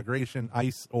talking about immigration,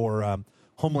 ICE, or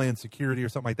Homeland Security or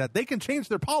something like that. They can change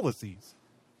their policies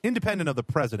independent of the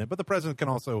president, but the president can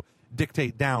also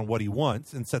dictate down what he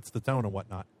wants and sets the tone and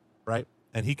whatnot, right?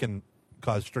 And he can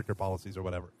cause stricter policies or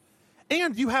whatever.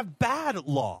 And you have bad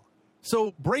law.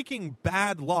 So breaking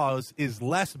bad laws is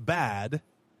less bad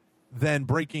than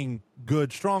breaking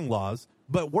good, strong laws,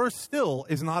 but worse still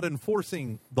is not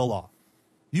enforcing the law.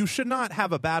 You should not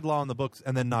have a bad law on the books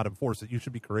and then not enforce it. You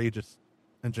should be courageous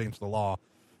and change the law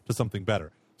to something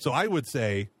better. So I would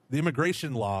say the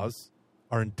immigration laws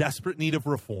are in desperate need of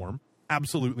reform,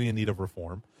 absolutely in need of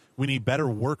reform. We need better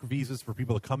work visas for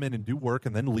people to come in and do work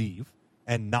and then leave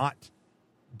and not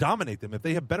dominate them. If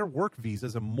they have better work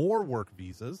visas and more work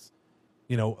visas,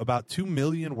 about 2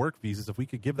 million work visas, if we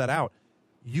could give that out,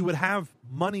 you would have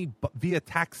money via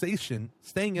taxation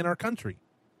staying in our country.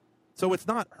 So it's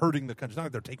not hurting the country. It's not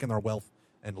like they're taking our wealth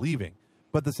and leaving.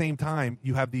 But at the same time,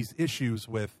 you have these issues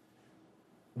with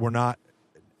now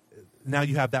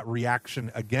you have that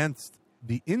reaction against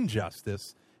the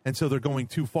injustice. And so they're going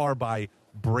too far by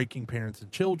breaking parents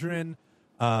and children,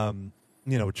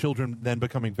 children then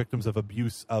becoming victims of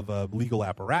abuse of a legal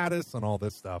apparatus and all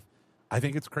this stuff. I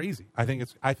think it's crazy.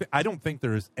 I don't think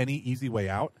there is any easy way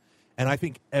out. And I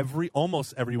think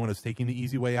almost everyone is taking the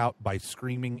easy way out by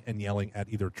screaming and yelling at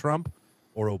either Trump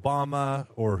or Obama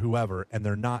or whoever. And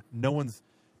they're not, no one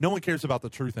cares about the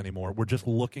truth anymore. We're just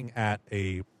looking at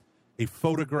a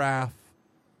photograph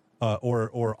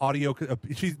or audio.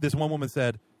 This one woman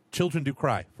said, children do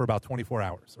cry for about 24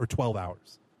 hours or 12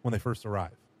 hours when they first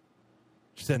arrive.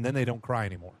 She said, and then they don't cry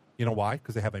anymore. You know why?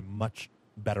 Because they have a much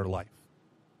better life.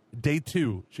 Day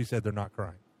 2, she said they're not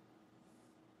crying.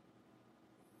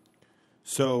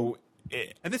 So,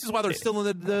 and this is why they're still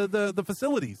in the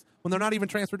facilities when they're not even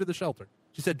transferred to the shelter.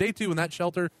 She said day 2 in that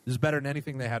shelter is better than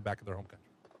anything they had back in their home country.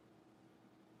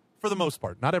 For the most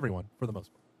part. Not everyone, for the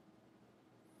most part.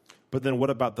 But then what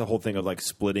about the whole thing of like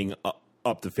splitting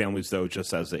up the families, though,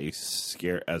 just as a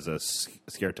scare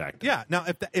tactic? Yeah. Now,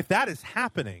 if that is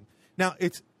happening,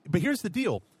 but here's the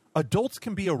deal: adults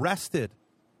can be arrested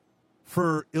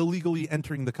for illegally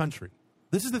entering the country.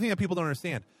 This is the thing that people don't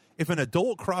understand. If an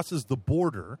adult crosses the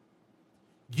border,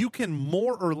 you can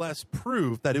more or less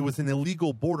prove that it was an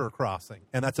illegal border crossing,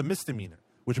 and that's a misdemeanor,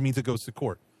 which means it goes to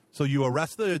court. So you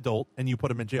arrest the adult and you put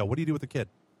him in jail. What do you do with the kid?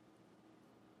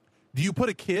 Do you put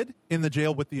a kid in the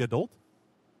jail with the adult?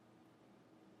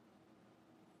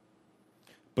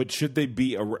 But should they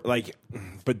be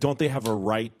But don't they have a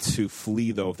right to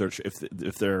flee though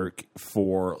if they're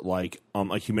for like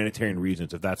humanitarian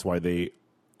reasons? If that's why they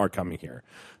are coming here.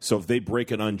 So if they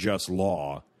break an unjust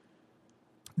law,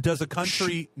 does a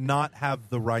country not have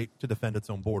the right to defend its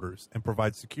own borders and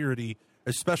provide security,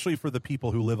 especially for the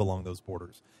people who live along those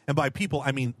borders? And by people,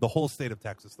 I mean the whole state of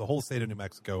Texas, the whole state of New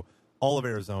Mexico, all of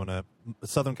Arizona,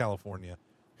 Southern California.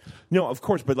 No, of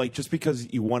course, but like just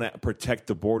because you want to protect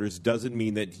the borders doesn't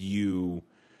mean that you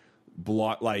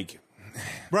block Right.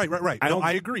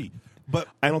 I agree. But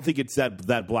I don't think it's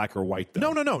that black or white,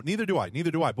 though. No. Neither do I.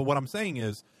 But what I'm saying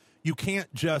is you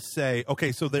can't just say,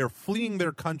 okay, so they're fleeing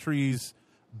their country's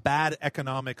bad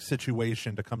economic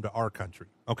situation to come to our country.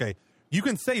 Okay, you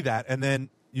can say that, and then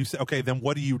you say, okay, then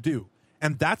what do you do?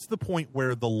 And that's the point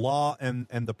where the law and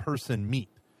the person meet.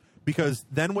 Because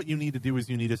then what you need to do is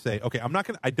you need to say, okay,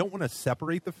 I don't want to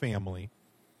separate the family.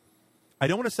 I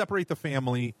don't want to separate the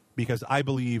family because I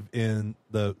believe in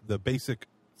the basic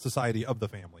society of the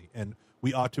family, and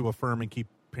we ought to affirm and keep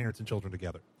parents and children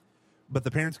together. But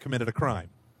the parents committed a crime,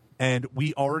 and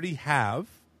we already have,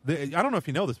 I don't know if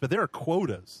you know this, but there are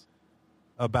quotas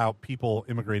about people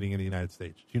immigrating in the United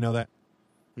States. Do you know that?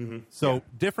 Mm-hmm. So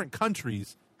different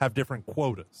countries have different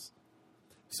quotas.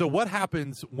 So what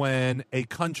happens when a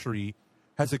country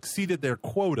has exceeded their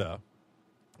quota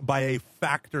by a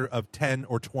factor of 10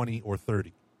 or 20 or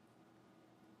 30?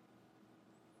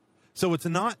 So it's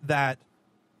not that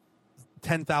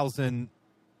 10,000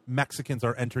 Mexicans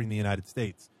are entering the United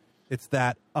States. It's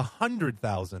that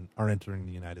 100,000 are entering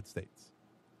the United States.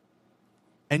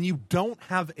 And you don't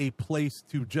have a place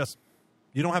to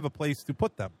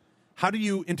put them. How do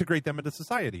you integrate them into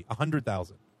society?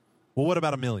 100,000. Well, what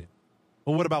about 1 million?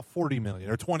 Well, what about 40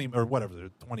 million or 20 or whatever,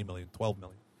 20 million, 12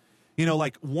 million?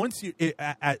 Once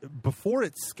before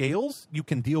it scales, you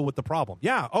can deal with the problem.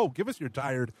 Yeah. Oh, give us you're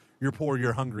tired, you're poor,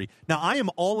 you're hungry. Now, I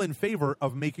am all in favor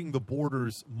of making the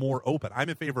borders more open. I'm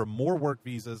in favor of more work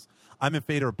visas. I'm in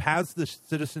favor of paths to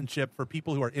citizenship for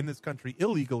people who are in this country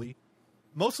illegally,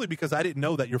 mostly because I didn't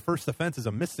know that your first offense is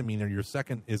a misdemeanor, your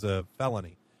second is a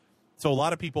felony. So a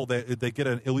lot of people, they get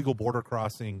an illegal border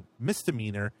crossing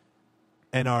misdemeanor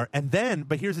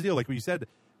but here's the deal, like what you said,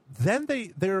 then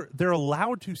they're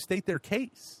allowed to state their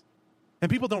case.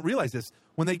 And people don't realize this.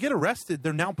 When they get arrested,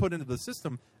 they're now put into the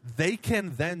system. They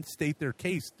can then state their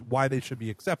case why they should be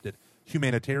accepted.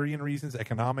 Humanitarian reasons,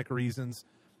 economic reasons,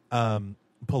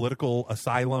 political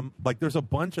asylum. Like there's a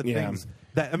bunch of things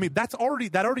that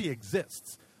already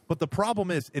exists. But the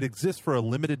problem is it exists for a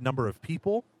limited number of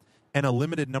people and a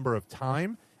limited number of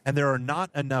time. And there are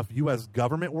not enough U.S.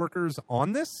 government workers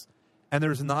on this, and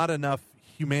there's not enough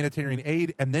humanitarian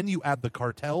aid. And then you add the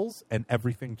cartels, and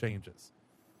everything changes.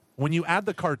 When you add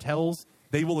the cartels,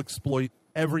 they will exploit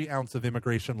every ounce of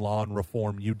immigration law and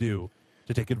reform you do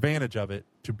to take advantage of it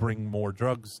to bring more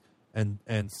drugs and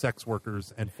sex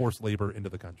workers and forced labor into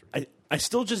the country. I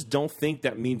still just don't think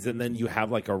that means that then you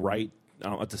have like a right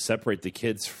to separate the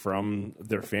kids from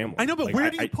their family. I know, but like,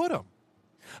 where do you put them?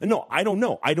 No, I don't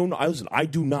know. I don't know. Listen, I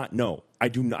do not know. I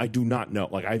do not know.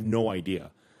 Like, I have no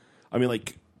idea. I mean,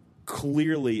 like,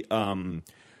 clearly,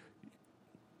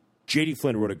 J.D.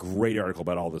 Flynn wrote a great article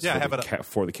about all this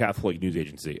for the Catholic News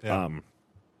Agency. Yeah.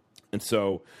 And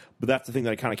so, but that's the thing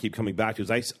that I kind of keep coming back to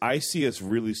is I see us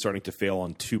really starting to fail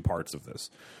on two parts of this.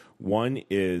 One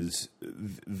is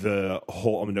the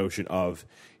whole notion of,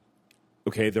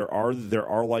 okay, there are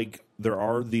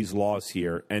these laws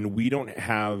here, and we don't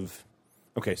have.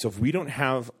 Okay, so if we don't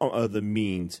have the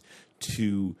means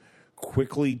to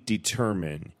quickly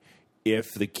determine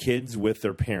if the kids with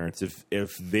their parents,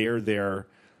 if they're there,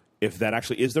 if that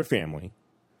actually is their family,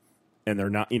 and they're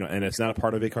not, and it's not a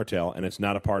part of a cartel, and it's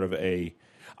not a part of a,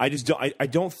 I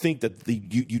don't think that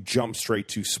you jump straight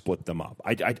to split them up.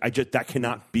 I just that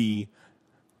can't be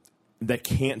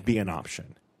an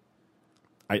option.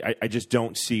 I just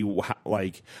don't see how,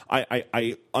 like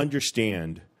I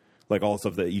understand. Like all the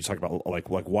stuff that you talk about, like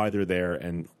why they're there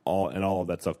and all of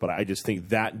that stuff. But I just think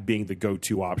that being the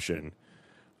go-to option,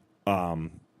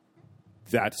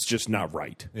 that's just not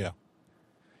right. Yeah.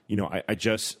 I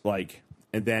just like,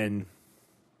 and then,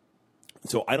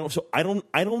 so I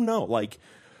don't know. Like,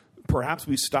 perhaps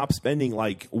we stop spending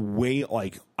I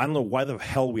don't know why the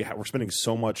hell we're spending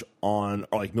so much on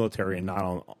like military and not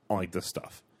on like this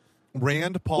stuff.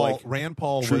 Rand Paul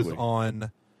truly. was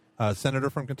on. Senator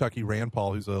from Kentucky, Rand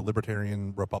Paul, who's a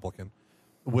libertarian Republican,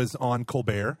 was on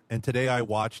Colbert. And today I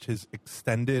watched his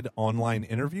extended online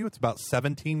interview. It's about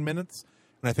 17 minutes.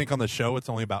 And I think on the show it's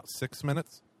only about 6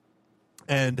 minutes.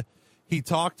 And he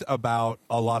talked about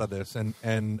a lot of this.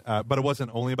 But it wasn't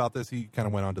only about this. He kind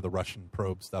of went on to the Russian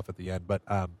probe stuff at the end. But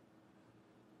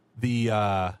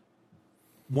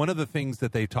one of the things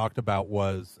that they talked about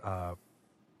was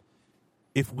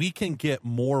if we can get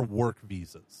more work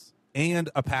visas and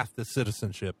a path to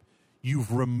citizenship,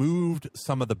 you've removed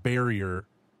some of the barrier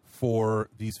for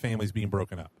these families being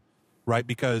broken up, right?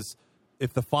 Because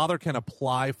if the father can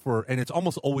apply for, and it's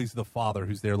almost always the father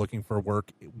who's there looking for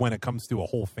work when it comes to a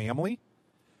whole family.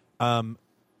 When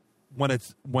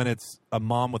it's a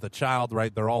mom with a child,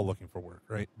 right, they're all looking for work,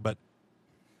 right? But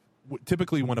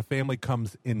typically when a family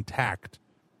comes intact,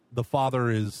 the father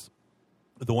is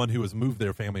the one who has moved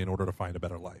their family in order to find a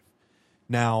better life.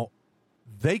 Now,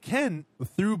 they can,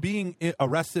 through being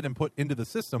arrested and put into the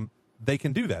system, they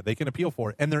can do that. They can appeal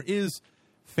for it. And there is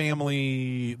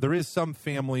some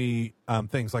family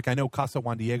things. Like I know Casa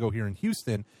Juan Diego here in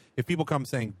Houston, if people come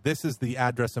saying, this is the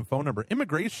address and phone number,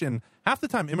 immigration, half the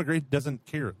time immigration doesn't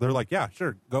care. They're like, yeah,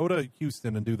 sure, go to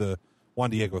Houston and do the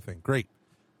Juan Diego thing. Great.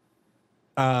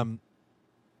 But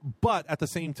at the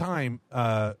same time,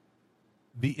 the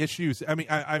issues, I mean,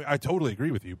 I totally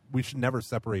agree with you. We should never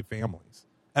separate families,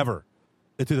 ever.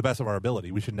 To the best of our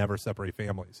ability. We should never separate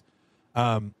families.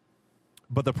 But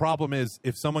the problem is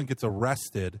if someone gets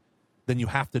arrested, then you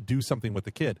have to do something with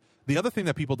the kid. The other thing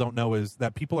that people don't know is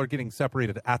that people are getting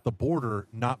separated at the border,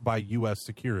 not by U.S.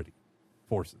 security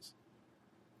forces.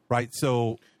 Right?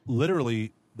 So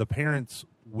literally the parents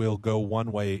will go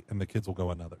one way and the kids will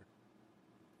go another.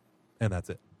 And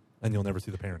that's it. And you'll never see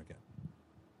the parent again.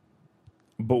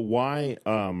 But why?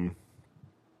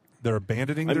 They're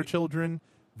abandoning their children.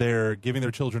 They're giving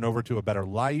their children over to a better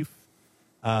life.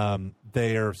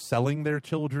 They're selling their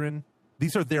children.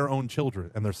 These are their own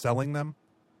children, and they're selling them.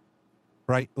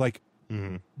 Right? Like,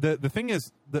 the thing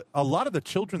is, a lot of the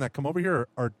children that come over here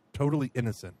are totally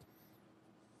innocent.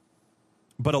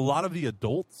 But a lot of the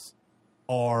adults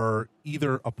are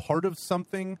either a part of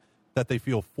something that they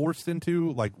feel forced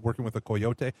into, like working with a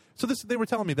coyote. So they were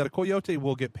telling me that a coyote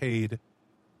will get paid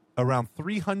around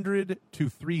 $300 to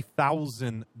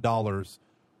 $3,000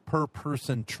 per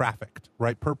person trafficked,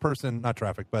 right? Per person, not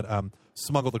trafficked, but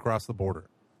smuggled across the border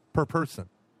per person.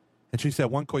 And she said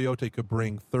one coyote could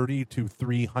bring 30 to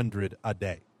 300 a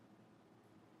day.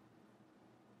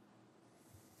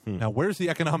 Now, where's the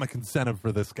economic incentive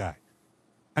for this guy?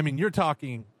 I mean, you're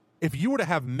talking, if you were to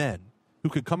have men who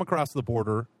could come across the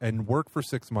border and work for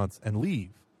 6 months and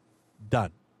leave,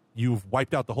 done. You've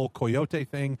wiped out the whole coyote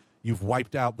thing. You've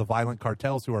wiped out the violent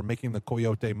cartels who are making the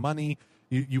coyote money.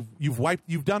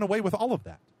 You've done away with all of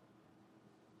that.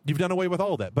 You've done away with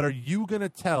all of that. But are you going to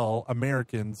tell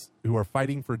Americans who are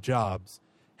fighting for jobs,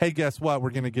 hey, guess what?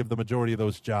 We're going to give the majority of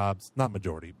those jobs, not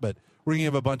majority, but we're going to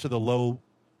give a bunch of the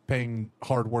low-paying,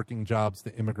 hard-working jobs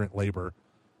to immigrant labor.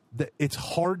 It's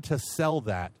hard to sell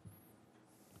that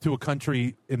to a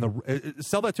country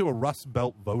sell that to a Rust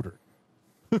Belt voter,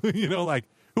 like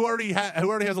who already has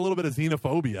a little bit of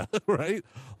xenophobia, right?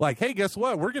 Like, hey, guess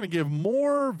what? We're going to give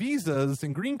more visas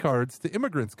and green cards to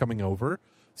immigrants coming over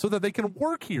so that they can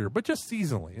work here, but just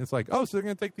seasonally. It's like, oh, so they're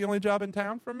going to take the only job in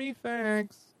town from me?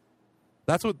 Thanks.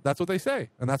 That's what they say,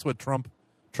 and that's what Trump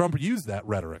used that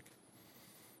rhetoric.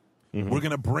 Mm-hmm. We're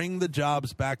going to bring the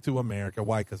jobs back to America.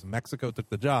 Why? Because Mexico took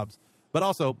the jobs. But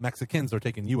also, Mexicans are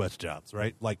taking U.S. jobs,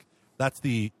 right? Like, that's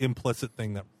the implicit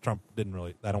thing that Trump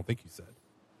I don't think he said.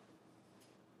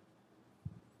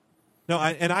 No,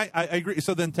 I agree.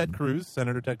 So then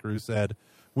Senator Ted Cruz said,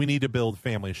 we need to build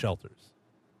family shelters.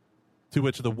 To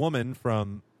which the woman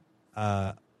from,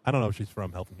 I don't know if she's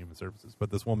from Health and Human Services,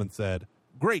 but this woman said,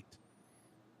 great.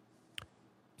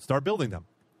 Start building them.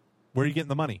 Where are you getting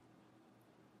the money?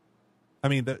 I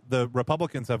mean, the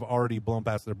Republicans have already blown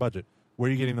past their budget. Where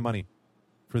are you getting the money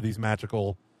for these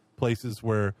magical places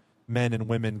where men and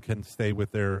women can stay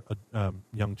with their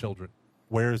young children?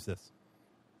 Where is this?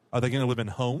 Are they going to live in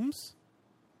homes?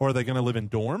 Or are they going to live in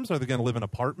dorms? Are they going to live in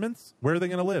apartments? Where are they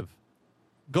going to live?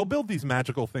 Go build these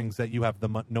magical things that you have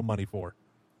no money for.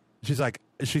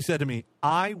 She said to me,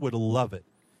 I would love it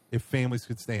if families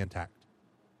could stay intact.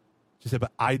 She said,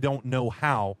 but I don't know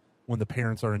how when the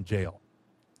parents are in jail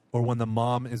or when the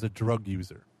mom is a drug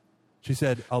user. She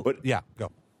said,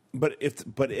 go. But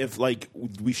if like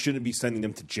we shouldn't be sending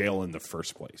them to jail in the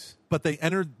first place. But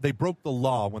they broke the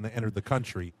law when they entered the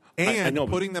country, and I know,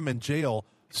 putting them in jail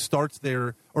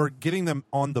getting them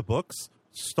on the books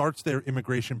starts their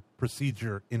immigration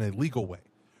procedure in a legal way.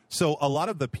 So a lot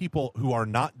of the people who are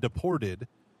not deported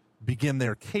begin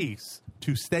their case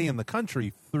to stay in the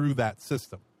country through that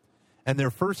system. And their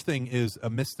first thing is a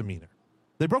misdemeanor.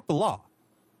 They broke the law.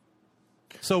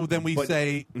 So then we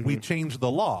we change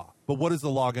the law. But what is the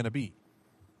law going to be?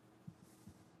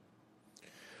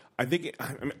 I think,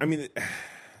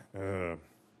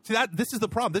 See, this is the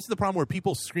problem. This is the problem where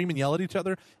people scream and yell at each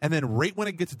other, and then right when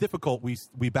it gets difficult,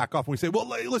 we back off and we say, well,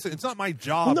 listen, it's not my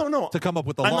job to come up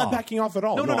with the law. I'm not backing off at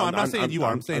all. No, I'm not saying you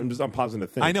are. I'm pausing the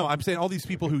thing. I know. I'm saying all these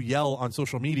people who yell on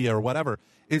social media or whatever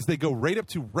is they go right up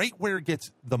to right where it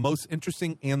gets the most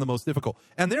interesting and the most difficult.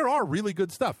 And there are really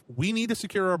good stuff. We need to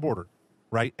secure our border,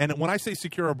 right? And when I say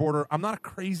secure our border, I'm not a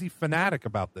crazy fanatic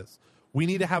about this. We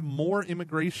need to have more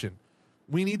immigration.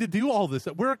 We need to do all this.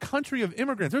 We're a country of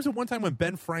immigrants. There's one time when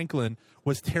Ben Franklin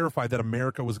was terrified that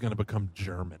America was going to become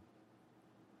German.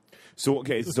 So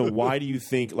why do you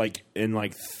think in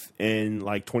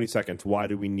 20 seconds, why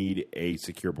do we need a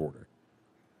secure border?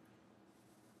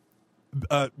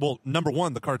 Well, number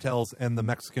one, the cartels and the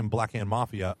Mexican Black Hand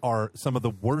Mafia are some of the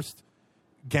worst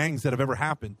gangs that have ever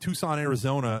happened. Tucson,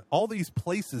 Arizona, all these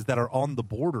places that are on the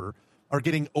border are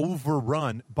getting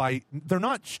overrun by, they're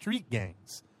not street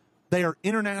gangs. They are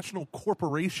international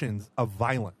corporations of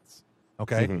violence,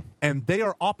 okay? Mm-hmm. And they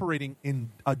are operating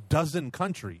in a dozen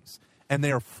countries, and they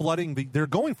are flooding they're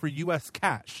going for U.S.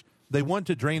 cash. They want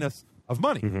to drain us of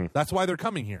money. Mm-hmm. That's why they're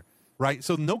coming here, right?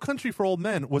 So No Country for Old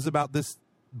Men was about this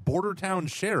border town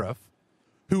sheriff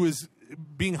who is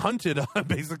being hunted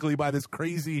basically by this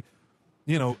crazy,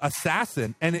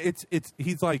 assassin. And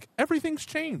he's like, everything's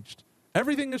changed.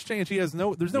 Everything has changed. There's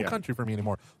no country for me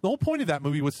anymore. The whole point of that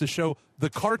movie was to show the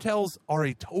cartels are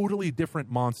a totally different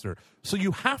monster. So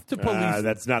you have to police.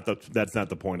 That's not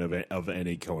the point of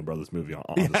any Coen Brothers movie on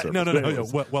the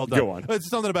surface. No. Well done. Go on. It's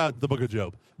something about the Book of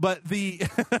Job, but You're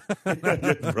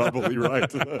probably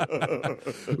right.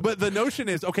 But the notion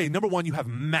is, okay, number one, you have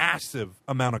massive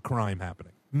amount of crime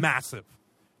happening, massive,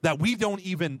 that we don't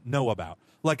even know about.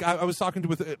 Like I was talking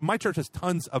with my church has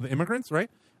tons of immigrants, right?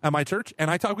 At my church,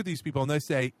 and I talk with these people, and they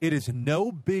say it is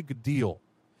no big deal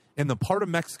in the part of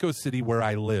Mexico City where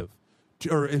I live,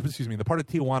 the part of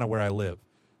Tijuana where I live.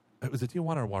 Was it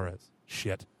Tijuana or Juarez?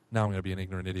 Shit. Now I'm going to be an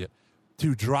ignorant idiot.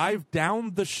 To drive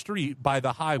down the street by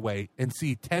the highway and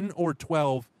see 10 or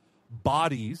 12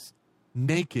 bodies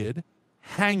naked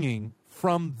hanging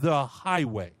from the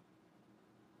highway.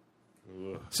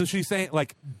 So she's saying,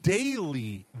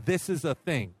 daily, this is a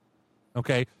thing,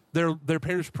 okay? Their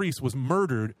parish priest was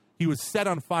murdered. He was set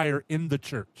on fire in the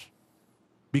church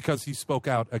because he spoke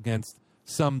out against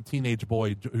some teenage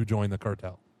boy who joined the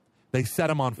cartel. They set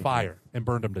him on fire and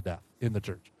burned him to death in the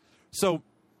church. So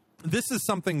this is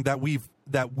something that we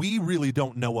really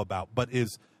don't know about, but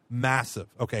is massive.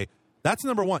 Okay, That's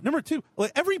number one. Number two,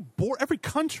 like every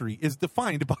country is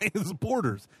defined by its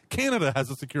borders. Canada has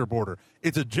a secure border.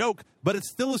 It's a joke, but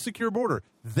it's still a secure border.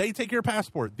 They take your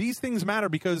passport. These things matter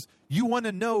because you want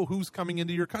to know who's coming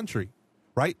into your country,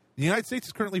 right? The United States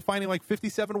is currently fighting like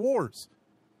 57 wars.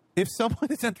 If someone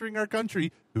is entering our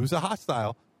country who's a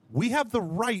hostile, we have the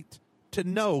right to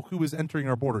know who is entering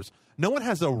our borders. No one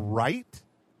has a right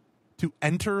to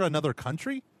enter another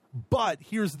country, but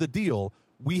here's the deal.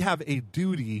 We have a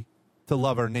duty to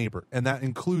love our neighbor, and that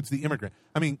includes the immigrant.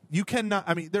 I mean, you cannot,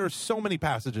 I mean, there are so many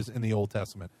passages in the Old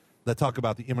Testament that talk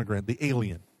about the immigrant, the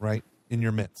alien, right, in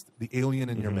your midst, the alien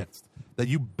in your midst, that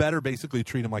you better basically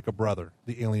treat him like a brother,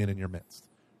 the alien in your midst,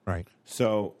 right?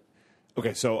 So,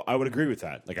 okay, so I would agree with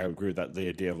that. Like, I would agree with that, the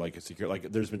idea of, like, a secure,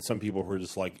 like, there's been some people who are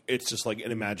just like, it's just like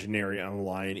an imaginary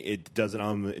online, it doesn't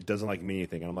like mean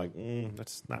anything. And I'm like,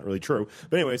 that's not really true.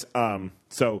 But anyways,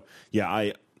 so,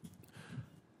 yeah,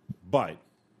 but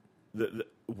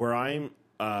where I'm,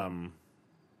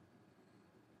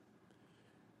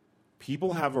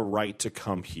 people have a right to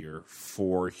come here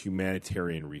for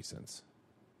humanitarian reasons.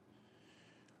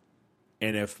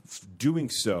 And if doing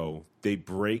so, they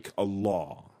break a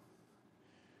law,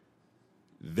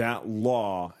 that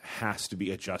law has to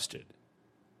be adjusted.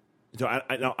 So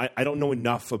I don't know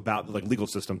enough about the legal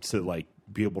system to like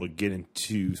be able to get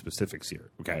into specifics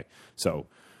here. Okay, so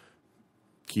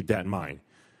keep that in mind.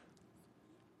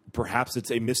 Perhaps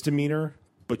it's a misdemeanor,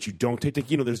 but you don't take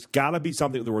the, there's got to be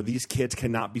something where these kids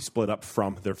cannot be split up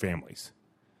from their families.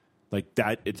 Like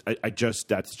that,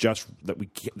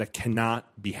 that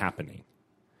cannot be happening.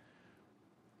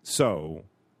 So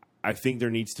I think there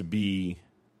needs to be,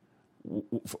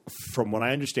 from what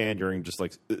I understand during just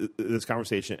like this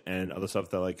conversation and other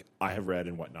stuff that like I have read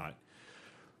and whatnot,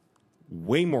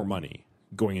 way more money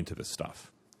going into this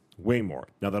stuff. Way more.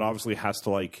 Now that obviously has to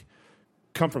like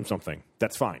come from something.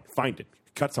 That's fine. Find it.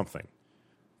 Cut something.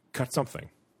 I'm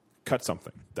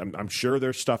sure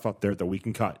there's stuff out there that we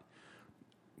can cut.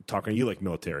 I'm talking to you like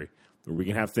military, where we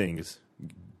can have things,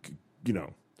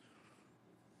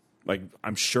 like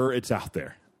I'm sure it's out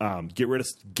there. Get rid of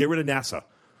NASA.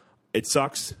 It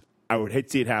sucks. I would hate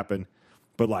to see it happen,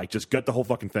 but like just gut the whole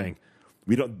fucking thing.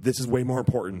 This is way more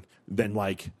important than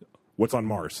like what's on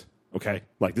Mars. Okay?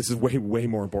 Like, this is way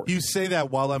more important. You say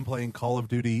that while I'm playing Call of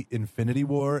Duty Infinity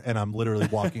War, and I'm literally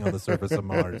walking on the surface of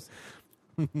Mars.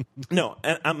 No,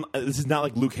 and this is not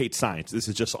like Luke hates science. This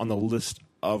is just on the list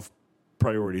of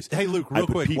priorities. Hey, Luke, real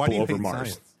quick, why do you hate Mars.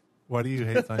 science? Why do you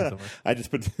hate science so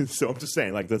much? I'm just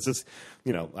saying, like, that's just,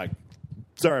 like,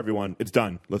 sorry, everyone, it's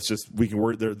done. We can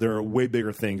worry. There are way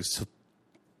bigger things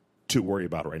to worry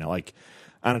about right now. Like,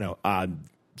 I don't know,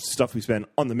 stuff we spend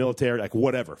on the military, like,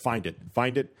 whatever. Find it.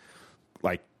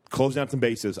 Like, close down some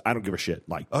bases. I don't give a shit.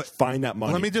 Like, find that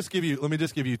money. Let me just give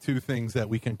you two things that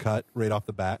we can cut right off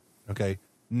the bat. Okay,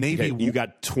 Navy. Okay, you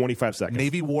got 25 seconds.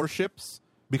 Navy warships,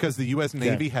 because the U.S.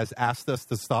 Navy has asked us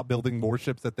to stop building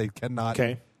warships that they cannot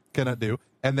do.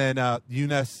 And then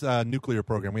UNES nuclear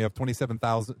program. We have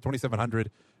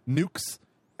 2,700 nukes,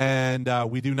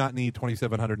 and we do not need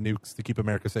 2,700 nukes to keep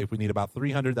America safe. We need about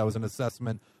 300. That was an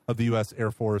assessment of the U.S. Air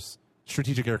Force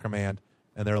Strategic Air Command.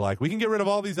 And they're like, we can get rid of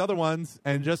all these other ones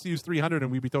and just use 300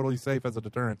 and we'd be totally safe as a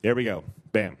deterrent. There we go.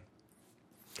 Bam.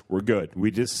 We're good.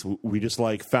 We just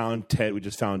like found Ted. We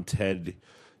just found Ted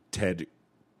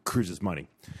Cruz's money.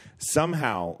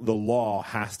 Somehow the law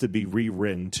has to be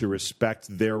rewritten to respect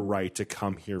their right to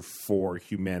come here for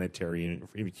humanitarian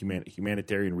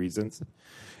reasons,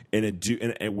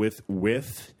 and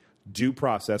with due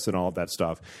process and all of that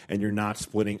stuff. And you're not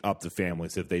splitting up the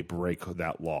families if they break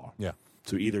that law. Yeah.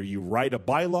 So either you write a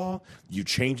bylaw, you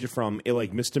change it from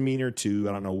like misdemeanor to,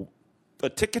 I don't know, a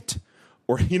ticket,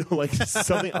 or like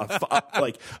something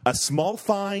like a small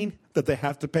fine that they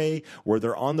have to pay where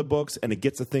they're on the books and it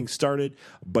gets the thing started,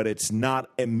 but it's not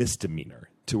a misdemeanor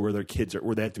to where their kids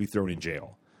where they have to be thrown in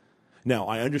jail. Now,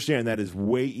 I understand that is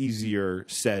way easier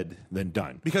said than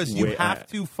done. Because you have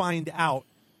to find out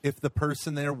if the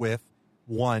person they're with,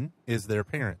 one, is their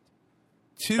parent.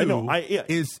 Two,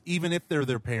 is even if they're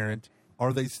their parent,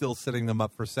 are they still setting them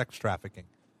up for sex trafficking?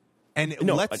 And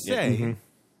let's say,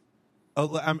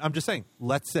 I'm just saying,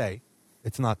 let's say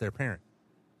it's not their parent.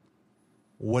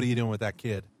 What are you doing with that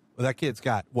kid? Well, that kid's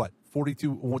got,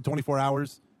 24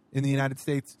 hours in the United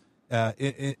States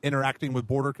interacting with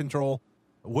border control.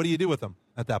 What do you do with them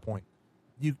at that point?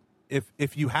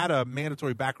 If you had a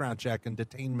mandatory background check and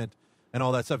detainment and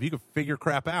all that stuff, you could figure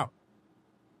crap out.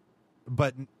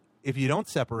 But if you don't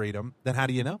separate them, then how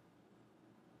do you know?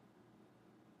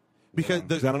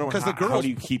 Because I don't know how do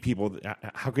you keep people?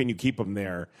 How can you keep them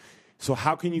there So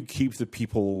how can you keep the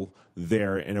people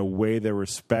there in a way that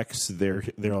respects their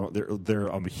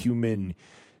human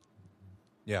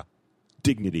Yeah.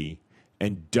 dignity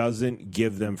and doesn't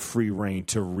give them free reign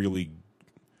to really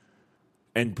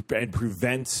and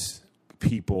prevents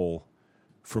people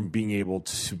from being able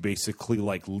to basically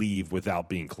like leave without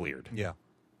being cleared? Yeah.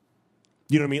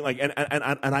 You know what I mean? Like, and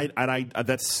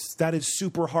that is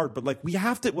super hard, but like we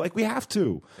have to. Yeah.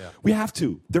 We have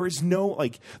to. There is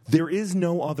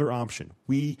no other option.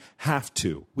 We have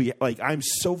to. I'm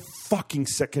so fucking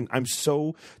sick and I'm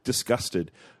so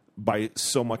disgusted by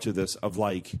so much of this. Of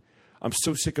like, I'm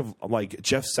so sick of like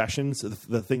Jeff Sessions.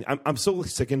 The thing I'm so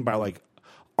sickened by like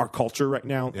our culture right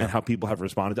now and how people have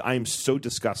responded. I am so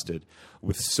disgusted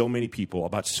with so many people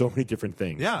about so many different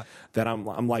things. Yeah. That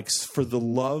I'm like, for the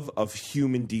love of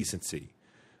human decency,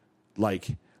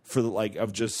 like for the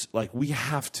of just like we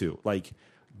have to like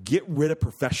get rid of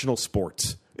professional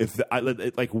sports. If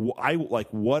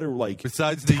what are like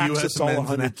besides the tax U.S. us all men's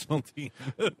 100 national team?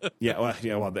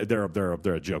 well,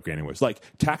 they're a joke anyways. Like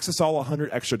tax us all $100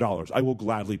 extra. I will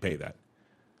gladly pay that.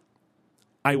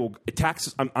 I will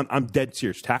tax. I'm dead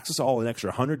serious. Tax us all an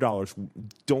extra $100.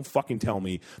 Don't fucking tell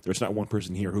me there's not one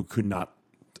person here who could not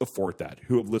afford that,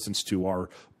 who listens to our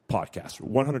podcast.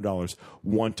 $100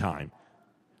 one time.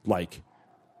 Like,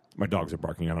 my dogs are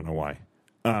barking. I don't know why.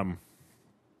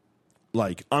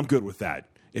 Like, I'm good with that.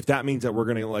 If that means that we're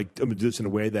going to like do this in a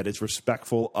way that is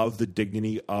respectful of the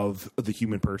dignity of the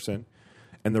human person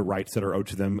and the rights that are owed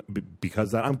to them,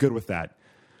 because that I'm good with that.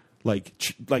 Like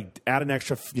add an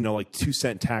extra,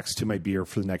 2-cent tax to my beer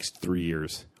for the next 3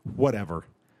 years, whatever.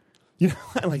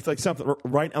 Like something,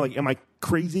 right? Like, am I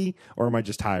crazy or am I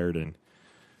just tired? And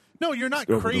no, you're not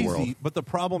crazy. But the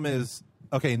problem is,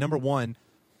 okay, number one,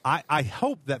 I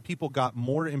hope that people got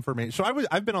more information. So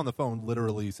I've been on the phone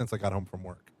literally since I got home from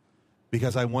work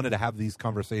because I wanted to have these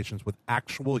conversations with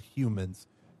actual humans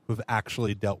who've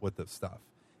actually dealt with this stuff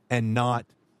and not,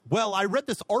 well, I read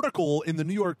this article in the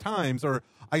New York Times or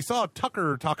I saw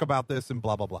Tucker talk about this and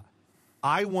blah, blah, blah.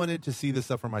 I wanted to see this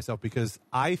stuff for myself because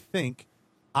I think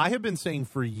I have been saying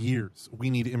for years we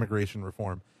need immigration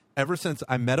reform ever since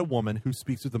I met a woman who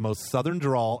speaks with the most southern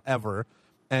drawl ever.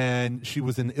 And she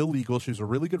was an illegal. She was a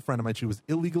really good friend of mine. She was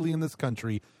illegally in this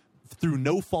country through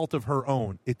no fault of her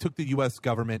own. It took the U.S.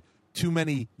 government too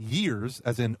many years,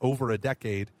 as in over a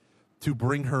decade, to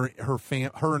bring her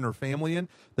and her family in,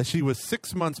 that she was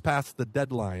 6 months past the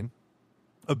deadline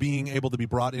of being able to be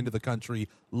brought into the country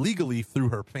legally through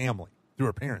her family, through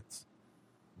her parents.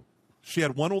 She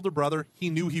had one older brother. He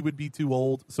knew he would be too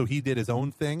old, so he did his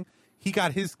own thing. He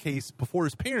got his case before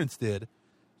his parents did.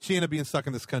 She ended up being stuck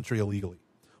in this country illegally.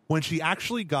 When she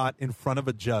actually got in front of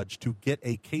a judge to get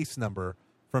a case number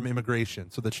from immigration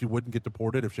so that she wouldn't get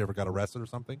deported if she ever got arrested or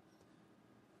something,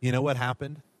 you know what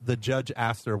happened? The judge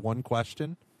asked her one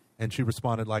question, and she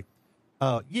responded like,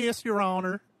 yes, Your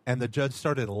Honor. And the judge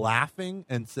started laughing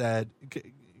and said,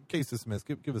 case dismissed,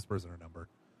 give this person her number.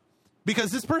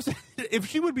 Because this person, if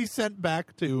she would be sent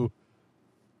back to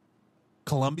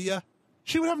Colombia,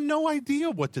 she would have no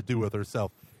idea what to do with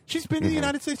herself. She's been in the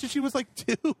United States since she was like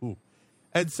 2.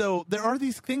 And so there are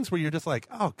these things where you're just like,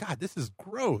 oh, God, this is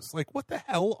gross. Like, what the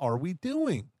hell are we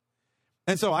doing?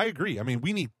 And so I agree. I mean,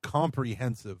 we need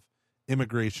comprehensive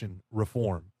immigration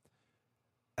reform.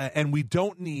 And we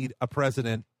don't need a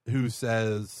president who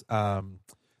says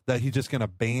that he's just going to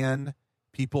ban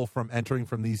people from entering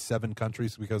from these 7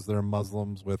 countries because they're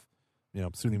Muslims with,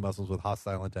 Sunni Muslims with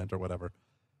hostile intent or whatever.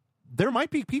 There might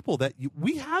be people that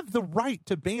we have the right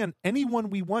to ban anyone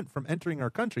we want from entering our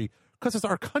country because it's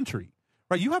our country.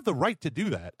 Right, you have the right to do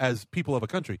that as people of a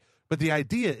country. But the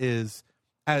idea is,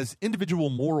 as individual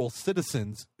moral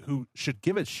citizens who should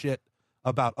give a shit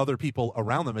about other people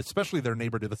around them, especially their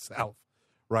neighbor to the south,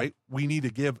 right? We need to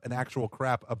give an actual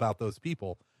crap about those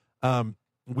people.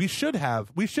 We should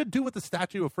do what the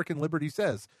Statue of Frickin' Liberty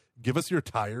says. Give us your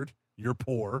tired, your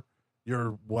poor,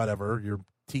 your whatever, your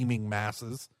teeming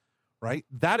masses, right?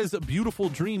 That is a beautiful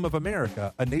dream of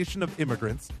America, a nation of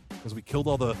immigrants, because we killed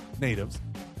all the natives,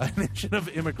 a nation of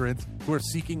immigrants who are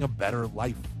seeking a better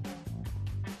life.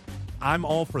 I'm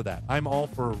all for that. I'm all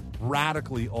for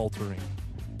radically altering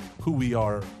who we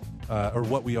are, or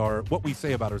what we are, what we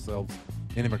say about ourselves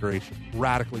in immigration,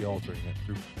 radically altering it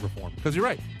through reform. Because you're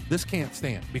right, this can't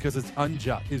stand because it's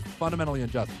unjust, it's fundamentally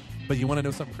unjust. But you want to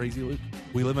know something crazy, Luke?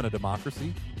 We live in a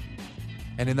democracy.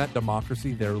 And in that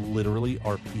democracy, there literally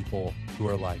are people who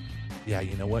are like, yeah,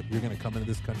 you know what? You're going to come into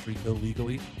this country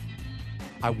illegally.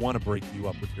 I want to break you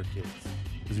up with your kids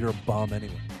because you're a bum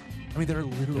anyway. I mean, there are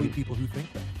literally people who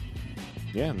think that.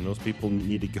 Yeah, and those people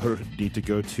need to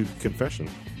go to confession.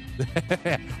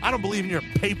 I don't believe in your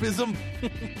papism.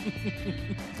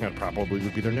 That probably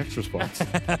would be their next response.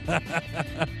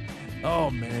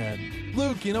 Oh, man.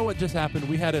 Luke, you know what just happened?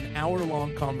 We had an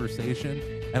hour-long conversation,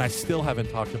 and I still haven't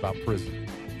talked about prison.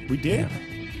 We did.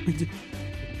 We did.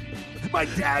 My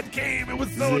dad came. It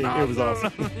was so awesome. It was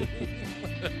awesome.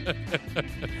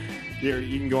 Here,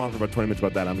 you can go on for about 20 minutes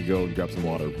about that. I'm going to go and grab some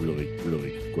water really,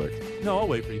 really quick. No, I'll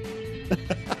wait for you.